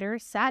Schneider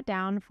sat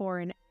down for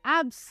an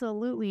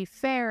absolutely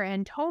fair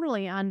and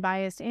totally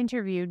unbiased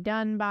interview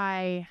done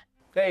by...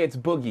 Hey, it's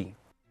Boogie.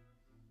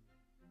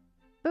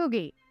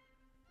 Boogie.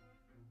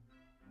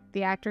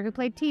 the actor who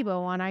played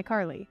Tebow on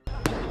iCarly.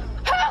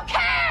 Who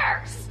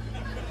cares?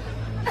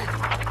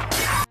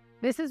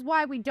 This is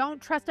why we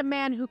don't trust a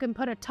man who can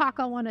put a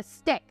taco on a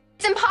stick.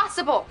 It's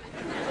impossible.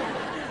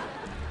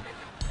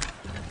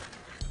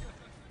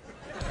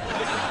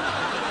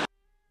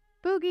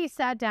 Boogie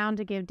sat down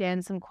to give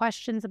Dan some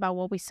questions about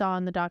what we saw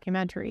in the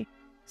documentary.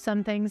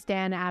 Some things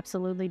Dan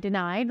absolutely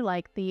denied,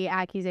 like the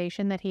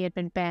accusation that he had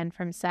been banned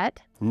from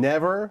set.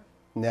 Never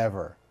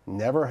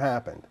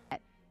happened.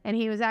 And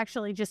he was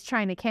actually just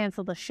trying to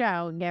cancel the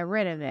show and get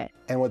rid of it.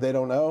 And what they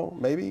don't know,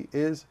 maybe,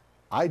 is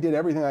I did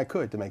everything I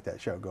could to make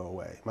that show go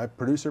away. My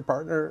producer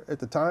partner at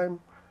the time,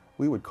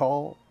 we would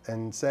call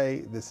and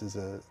say, this is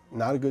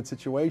not a good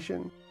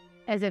situation.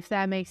 As if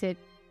that makes it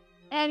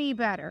any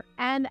better.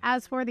 And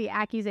as for the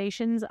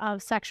accusations of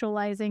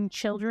sexualizing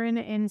children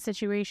in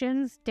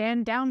situations,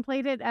 Dan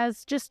downplayed it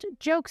as just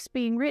jokes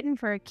being written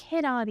for a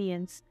kid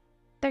audience.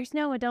 There's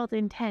no adult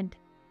intent.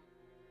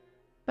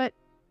 But,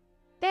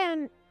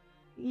 Dan,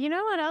 you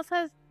know what else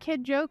has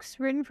kid jokes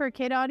written for a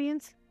kid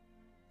audience?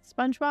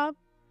 SpongeBob?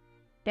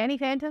 Danny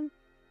Phantom?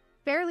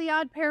 Fairly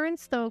Odd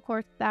Parents, though of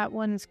course that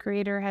one's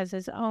creator has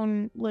his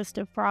own list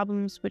of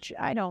problems, which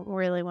I don't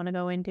really want to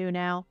go into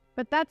now.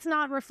 But that's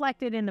not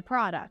reflected in the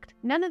product.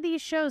 None of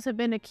these shows have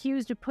been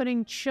accused of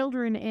putting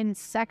children in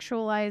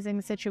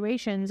sexualizing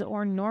situations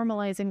or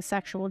normalizing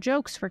sexual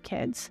jokes for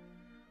kids.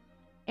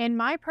 In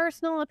my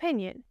personal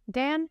opinion,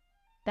 Dan,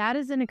 that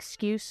is an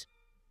excuse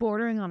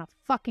bordering on a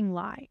fucking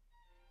lie.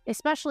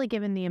 Especially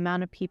given the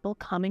amount of people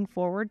coming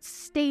forward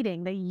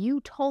stating that you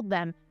told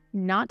them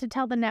not to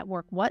tell the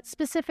network what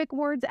specific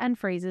words and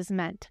phrases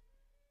meant.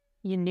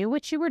 You knew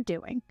what you were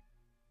doing.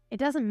 It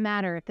doesn't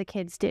matter if the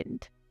kids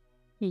didn't.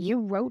 You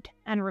wrote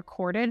and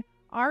recorded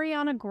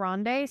Ariana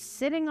Grande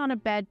sitting on a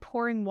bed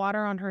pouring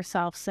water on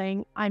herself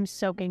saying, "I'm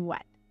soaking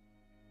wet."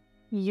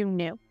 You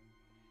knew.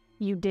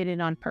 You did it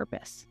on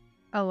purpose.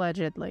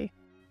 Allegedly.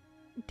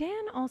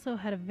 Dan also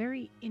had a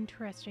very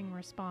interesting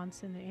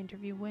response in the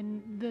interview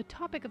when the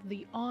topic of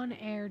the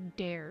on-air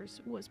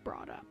dares was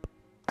brought up.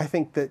 I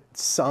think that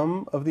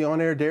some of the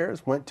on-air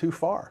dares went too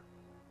far.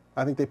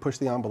 I think they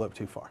pushed the envelope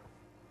too far.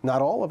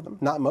 Not all of them,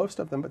 not most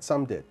of them, but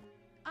some did.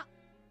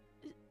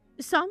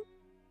 Some?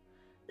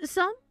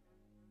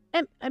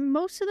 And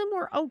most of them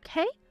were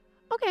okay?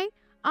 Okay,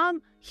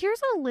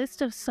 here's a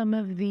list of some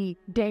of the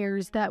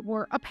dares that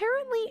were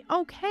apparently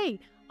okay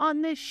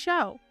on this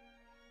show.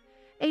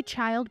 A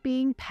child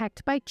being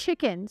pecked by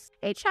chickens.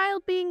 A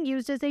child being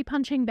used as a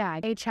punching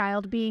bag. A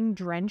child being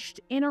drenched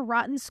in a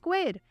rotten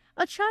squid.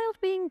 A child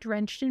being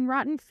drenched in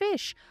rotten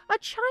fish. A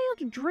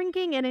child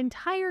drinking an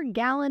entire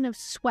gallon of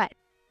sweat.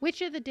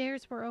 Which of the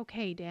dares were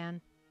okay,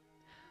 Dan?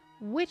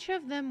 Which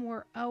of them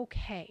were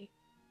okay?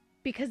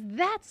 Because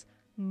that's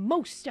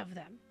most of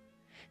them.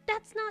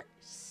 That's not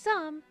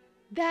some,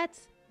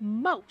 that's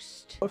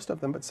most. Most of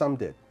them, but some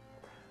did.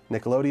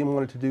 Nickelodeon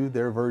wanted to do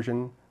their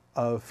version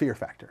of Fear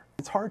Factor.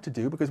 It's hard to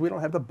do because we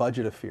don't have the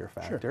budget of Fear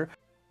Factor. Sure.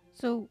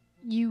 So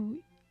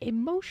you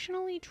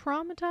emotionally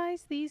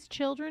traumatize these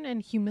children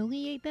and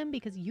humiliate them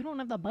because you don't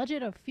have the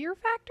budget of Fear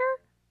Factor?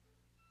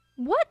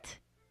 What?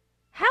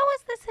 How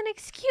is this an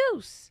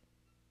excuse?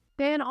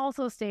 Dan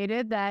also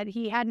stated that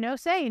he had no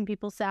say in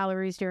people's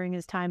salaries during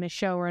his time as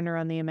showrunner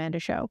on The Amanda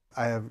Show.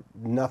 I have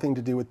nothing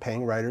to do with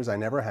paying writers. I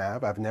never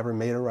have. I've never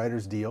made a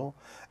writer's deal.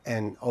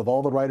 And of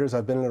all the writers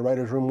I've been in a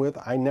writer's room with,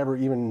 I never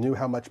even knew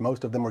how much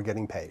most of them were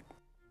getting paid.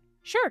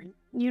 Sure,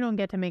 you don't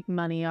get to make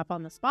money up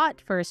on the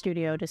spot for a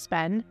studio to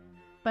spend.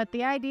 But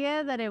the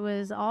idea that it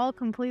was all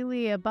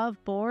completely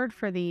above board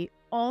for the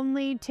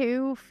only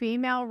 2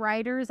 female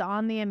writers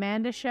on The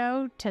Amanda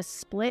Show to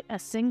split a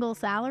single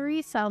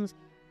salary sounds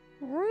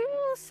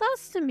real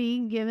sus to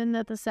me, given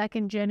that the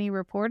second Jenny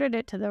reported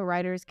it to the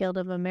Writers Guild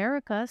of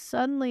America,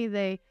 suddenly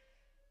they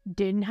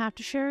didn't have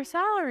to share a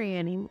salary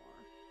anymore.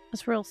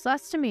 It's real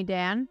sus to me,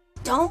 Dan.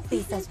 Don't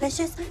be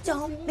suspicious,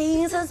 don't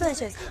be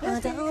suspicious,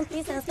 don't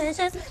be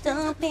suspicious,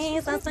 don't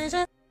be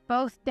suspicious.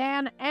 Both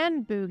Dan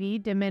and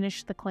Boogie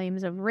diminished the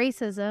claims of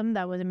racism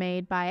that was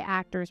made by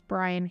actors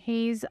Brian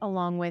Hayes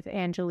along with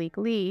Angelique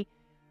Lee,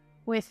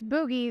 with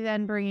Boogie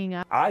then bringing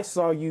up, I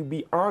saw you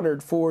be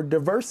honored for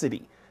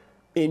diversity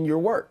in your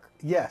work.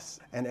 Yes,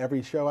 and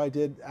every show I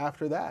did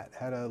after that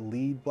had a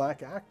lead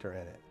black actor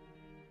in it.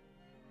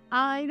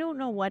 I don't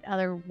know what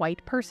other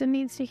white person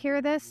needs to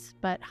hear this,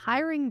 but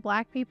hiring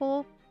black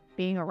people,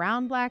 being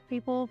around black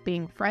people,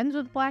 being friends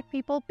with black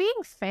people,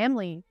 being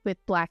family with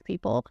black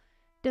people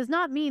does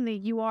not mean that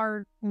you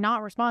are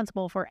not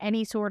responsible for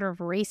any sort of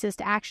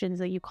racist actions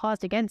that you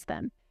caused against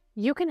them.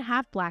 You can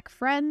have black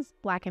friends,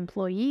 black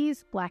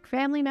employees, black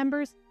family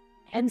members,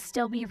 and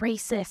still be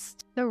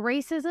racist. The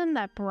racism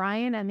that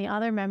Brian and the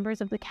other members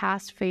of the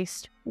cast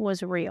faced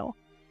was real.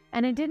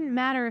 And it didn't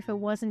matter if it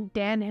wasn't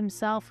Dan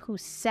himself who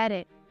said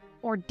it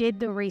or did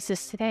the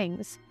racist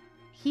things.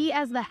 He,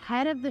 as the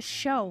head of the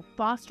show,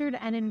 fostered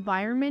an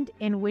environment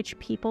in which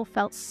people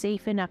felt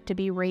safe enough to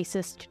be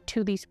racist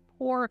to these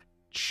poor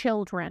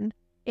children.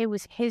 It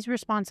was his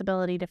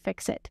responsibility to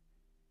fix it.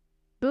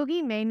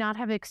 Boogie may not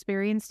have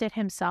experienced it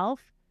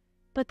himself,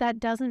 But that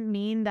doesn't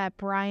mean that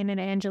Brian and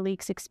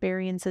Angelique's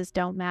experiences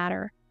don't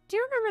matter. Do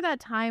you remember that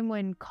time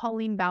when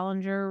Colleen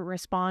Ballinger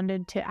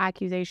responded to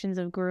accusations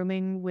of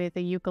grooming with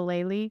a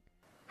ukulele?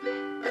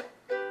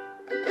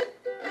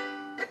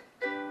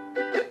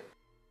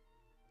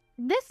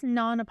 This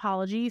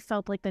non-apology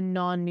felt like the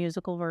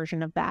non-musical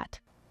version of that.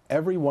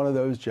 Every one of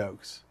those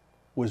jokes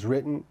was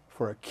written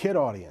for a kid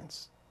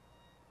audience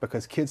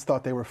because kids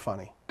thought they were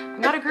funny.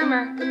 I'm not a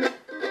groomer.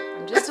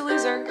 I'm just a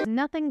loser.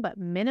 Nothing but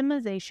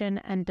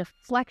minimization and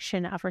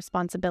deflection of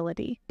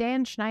responsibility.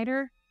 Dan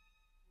Schneider,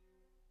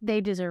 they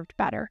deserved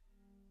better.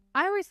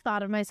 I always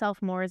thought of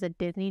myself more as a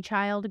Disney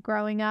child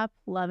growing up,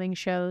 loving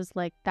shows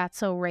like That's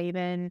So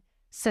Raven,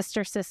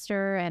 Sister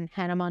Sister, and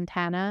Hannah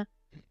Montana.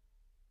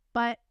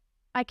 But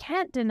I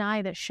can't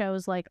deny that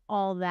shows like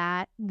All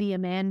That, The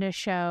Amanda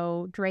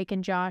Show, Drake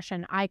and Josh,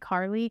 and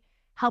iCarly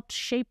helped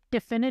shape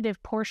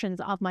definitive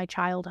portions of my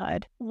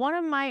childhood. One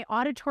of my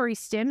auditory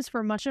stims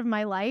for much of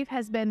my life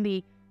has been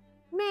the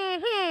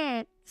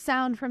meh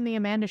sound from The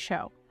Amanda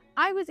Show.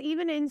 I was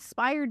even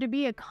inspired to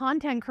be a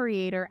content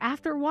creator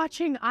after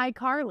watching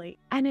iCarly,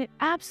 and it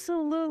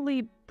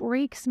absolutely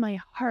breaks my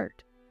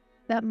heart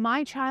that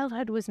my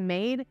childhood was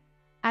made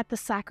at the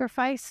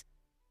sacrifice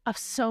of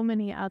so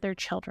many other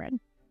children.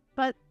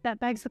 But that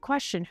begs the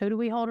question, who do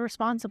we hold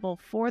responsible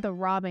for the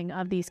robbing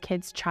of these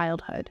kids'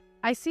 childhood?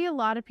 I see a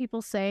lot of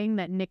people saying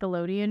that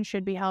Nickelodeon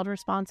should be held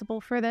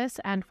responsible for this,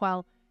 and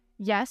while,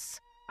 yes,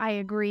 I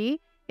agree,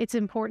 it's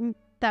important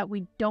that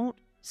we don't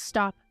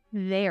stop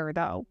there,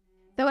 though.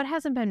 Though it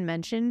hasn't been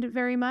mentioned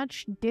very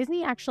much,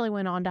 Disney actually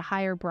went on to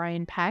hire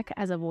Brian Peck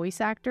as a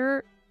voice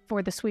actor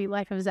for The Sweet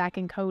Life of Zack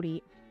and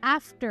Cody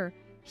after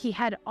he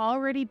had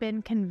already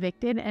been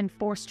convicted and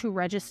forced to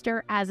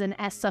register as an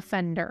S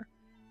offender.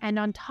 And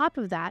on top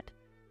of that,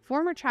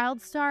 former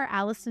child star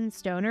Allison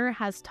Stoner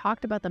has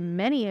talked about the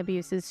many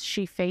abuses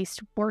she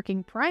faced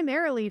working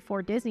primarily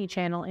for Disney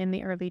Channel in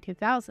the early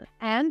 2000s.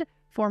 And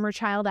former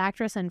child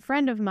actress and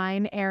friend of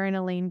mine, Erin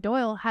Elaine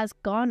Doyle, has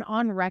gone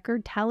on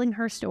record telling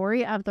her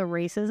story of the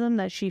racism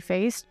that she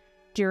faced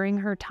during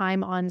her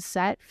time on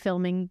set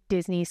filming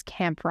Disney's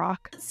Camp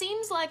Rock. It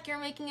seems like you're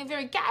making a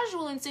very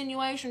casual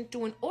insinuation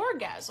to an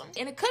orgasm.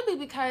 And it could be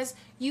because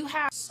you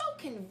have so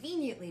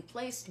conveniently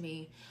placed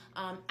me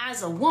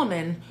as a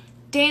woman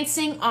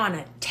dancing on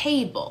a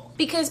table.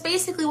 Because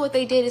basically what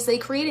they did is they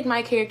created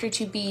my character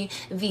to be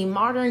the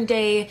modern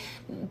day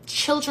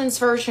children's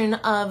version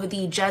of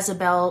the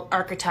Jezebel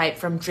archetype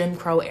from Jim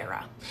Crow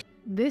era.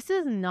 This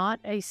is not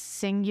a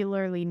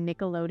singularly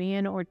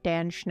Nickelodeon or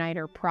Dan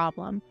Schneider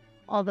problem,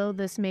 although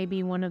this may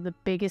be one of the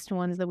biggest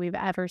ones that we've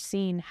ever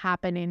seen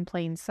happen in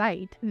plain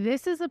sight.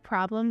 This is a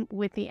problem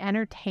with the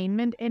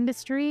entertainment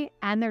industry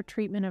and their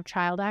treatment of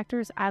child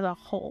actors as a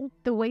whole.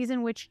 The ways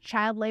in which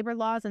child labor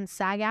laws and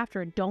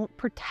SAG-AFTRA don't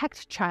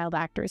protect child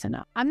actors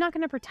enough. I'm not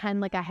going to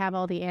pretend like I have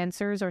all the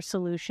answers or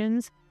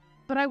solutions,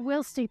 but I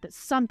will state that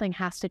something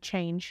has to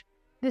change.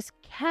 This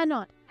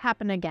cannot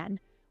happen again.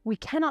 We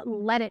cannot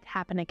let it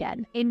happen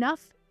again.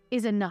 Enough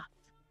is enough.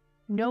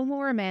 No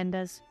more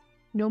Amandas,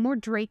 no more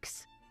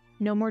Drakes,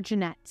 no more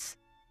Jeanettes.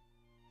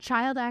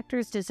 Child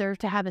actors deserve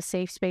to have a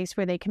safe space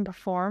where they can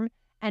perform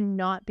and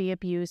not be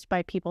abused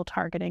by people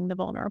targeting the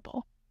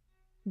vulnerable.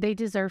 They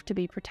deserve to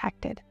be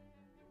protected.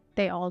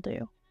 They all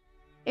do.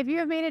 If you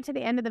have made it to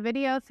the end of the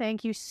video,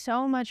 thank you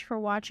so much for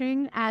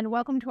watching and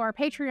welcome to our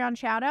Patreon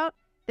shout out.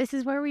 This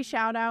is where we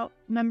shout out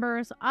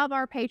members of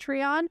our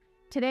Patreon.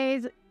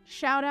 Today's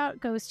shout out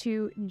goes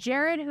to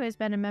Jared, who has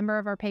been a member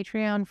of our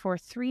Patreon for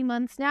 3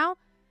 months now.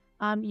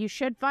 You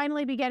should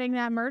finally be getting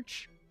that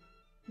merch.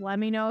 Let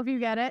me know if you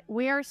get it.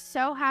 We are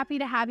so happy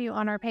to have you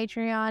on our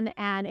Patreon.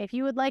 And if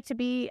you would like to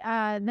be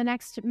the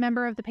next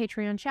member of the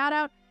Patreon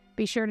shoutout,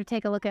 be sure to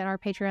take a look at our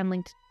Patreon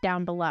link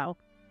down below.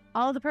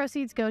 All of the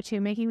proceeds go to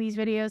making these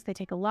videos. They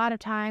take a lot of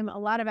time, a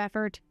lot of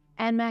effort,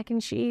 and mac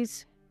and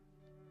cheese.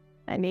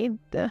 I need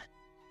the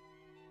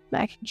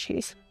mac and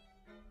cheese.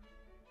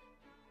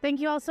 Thank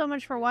you all so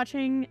much for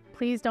watching.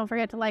 Please don't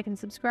forget to like and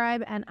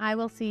subscribe, and I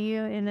will see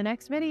you in the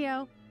next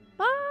video.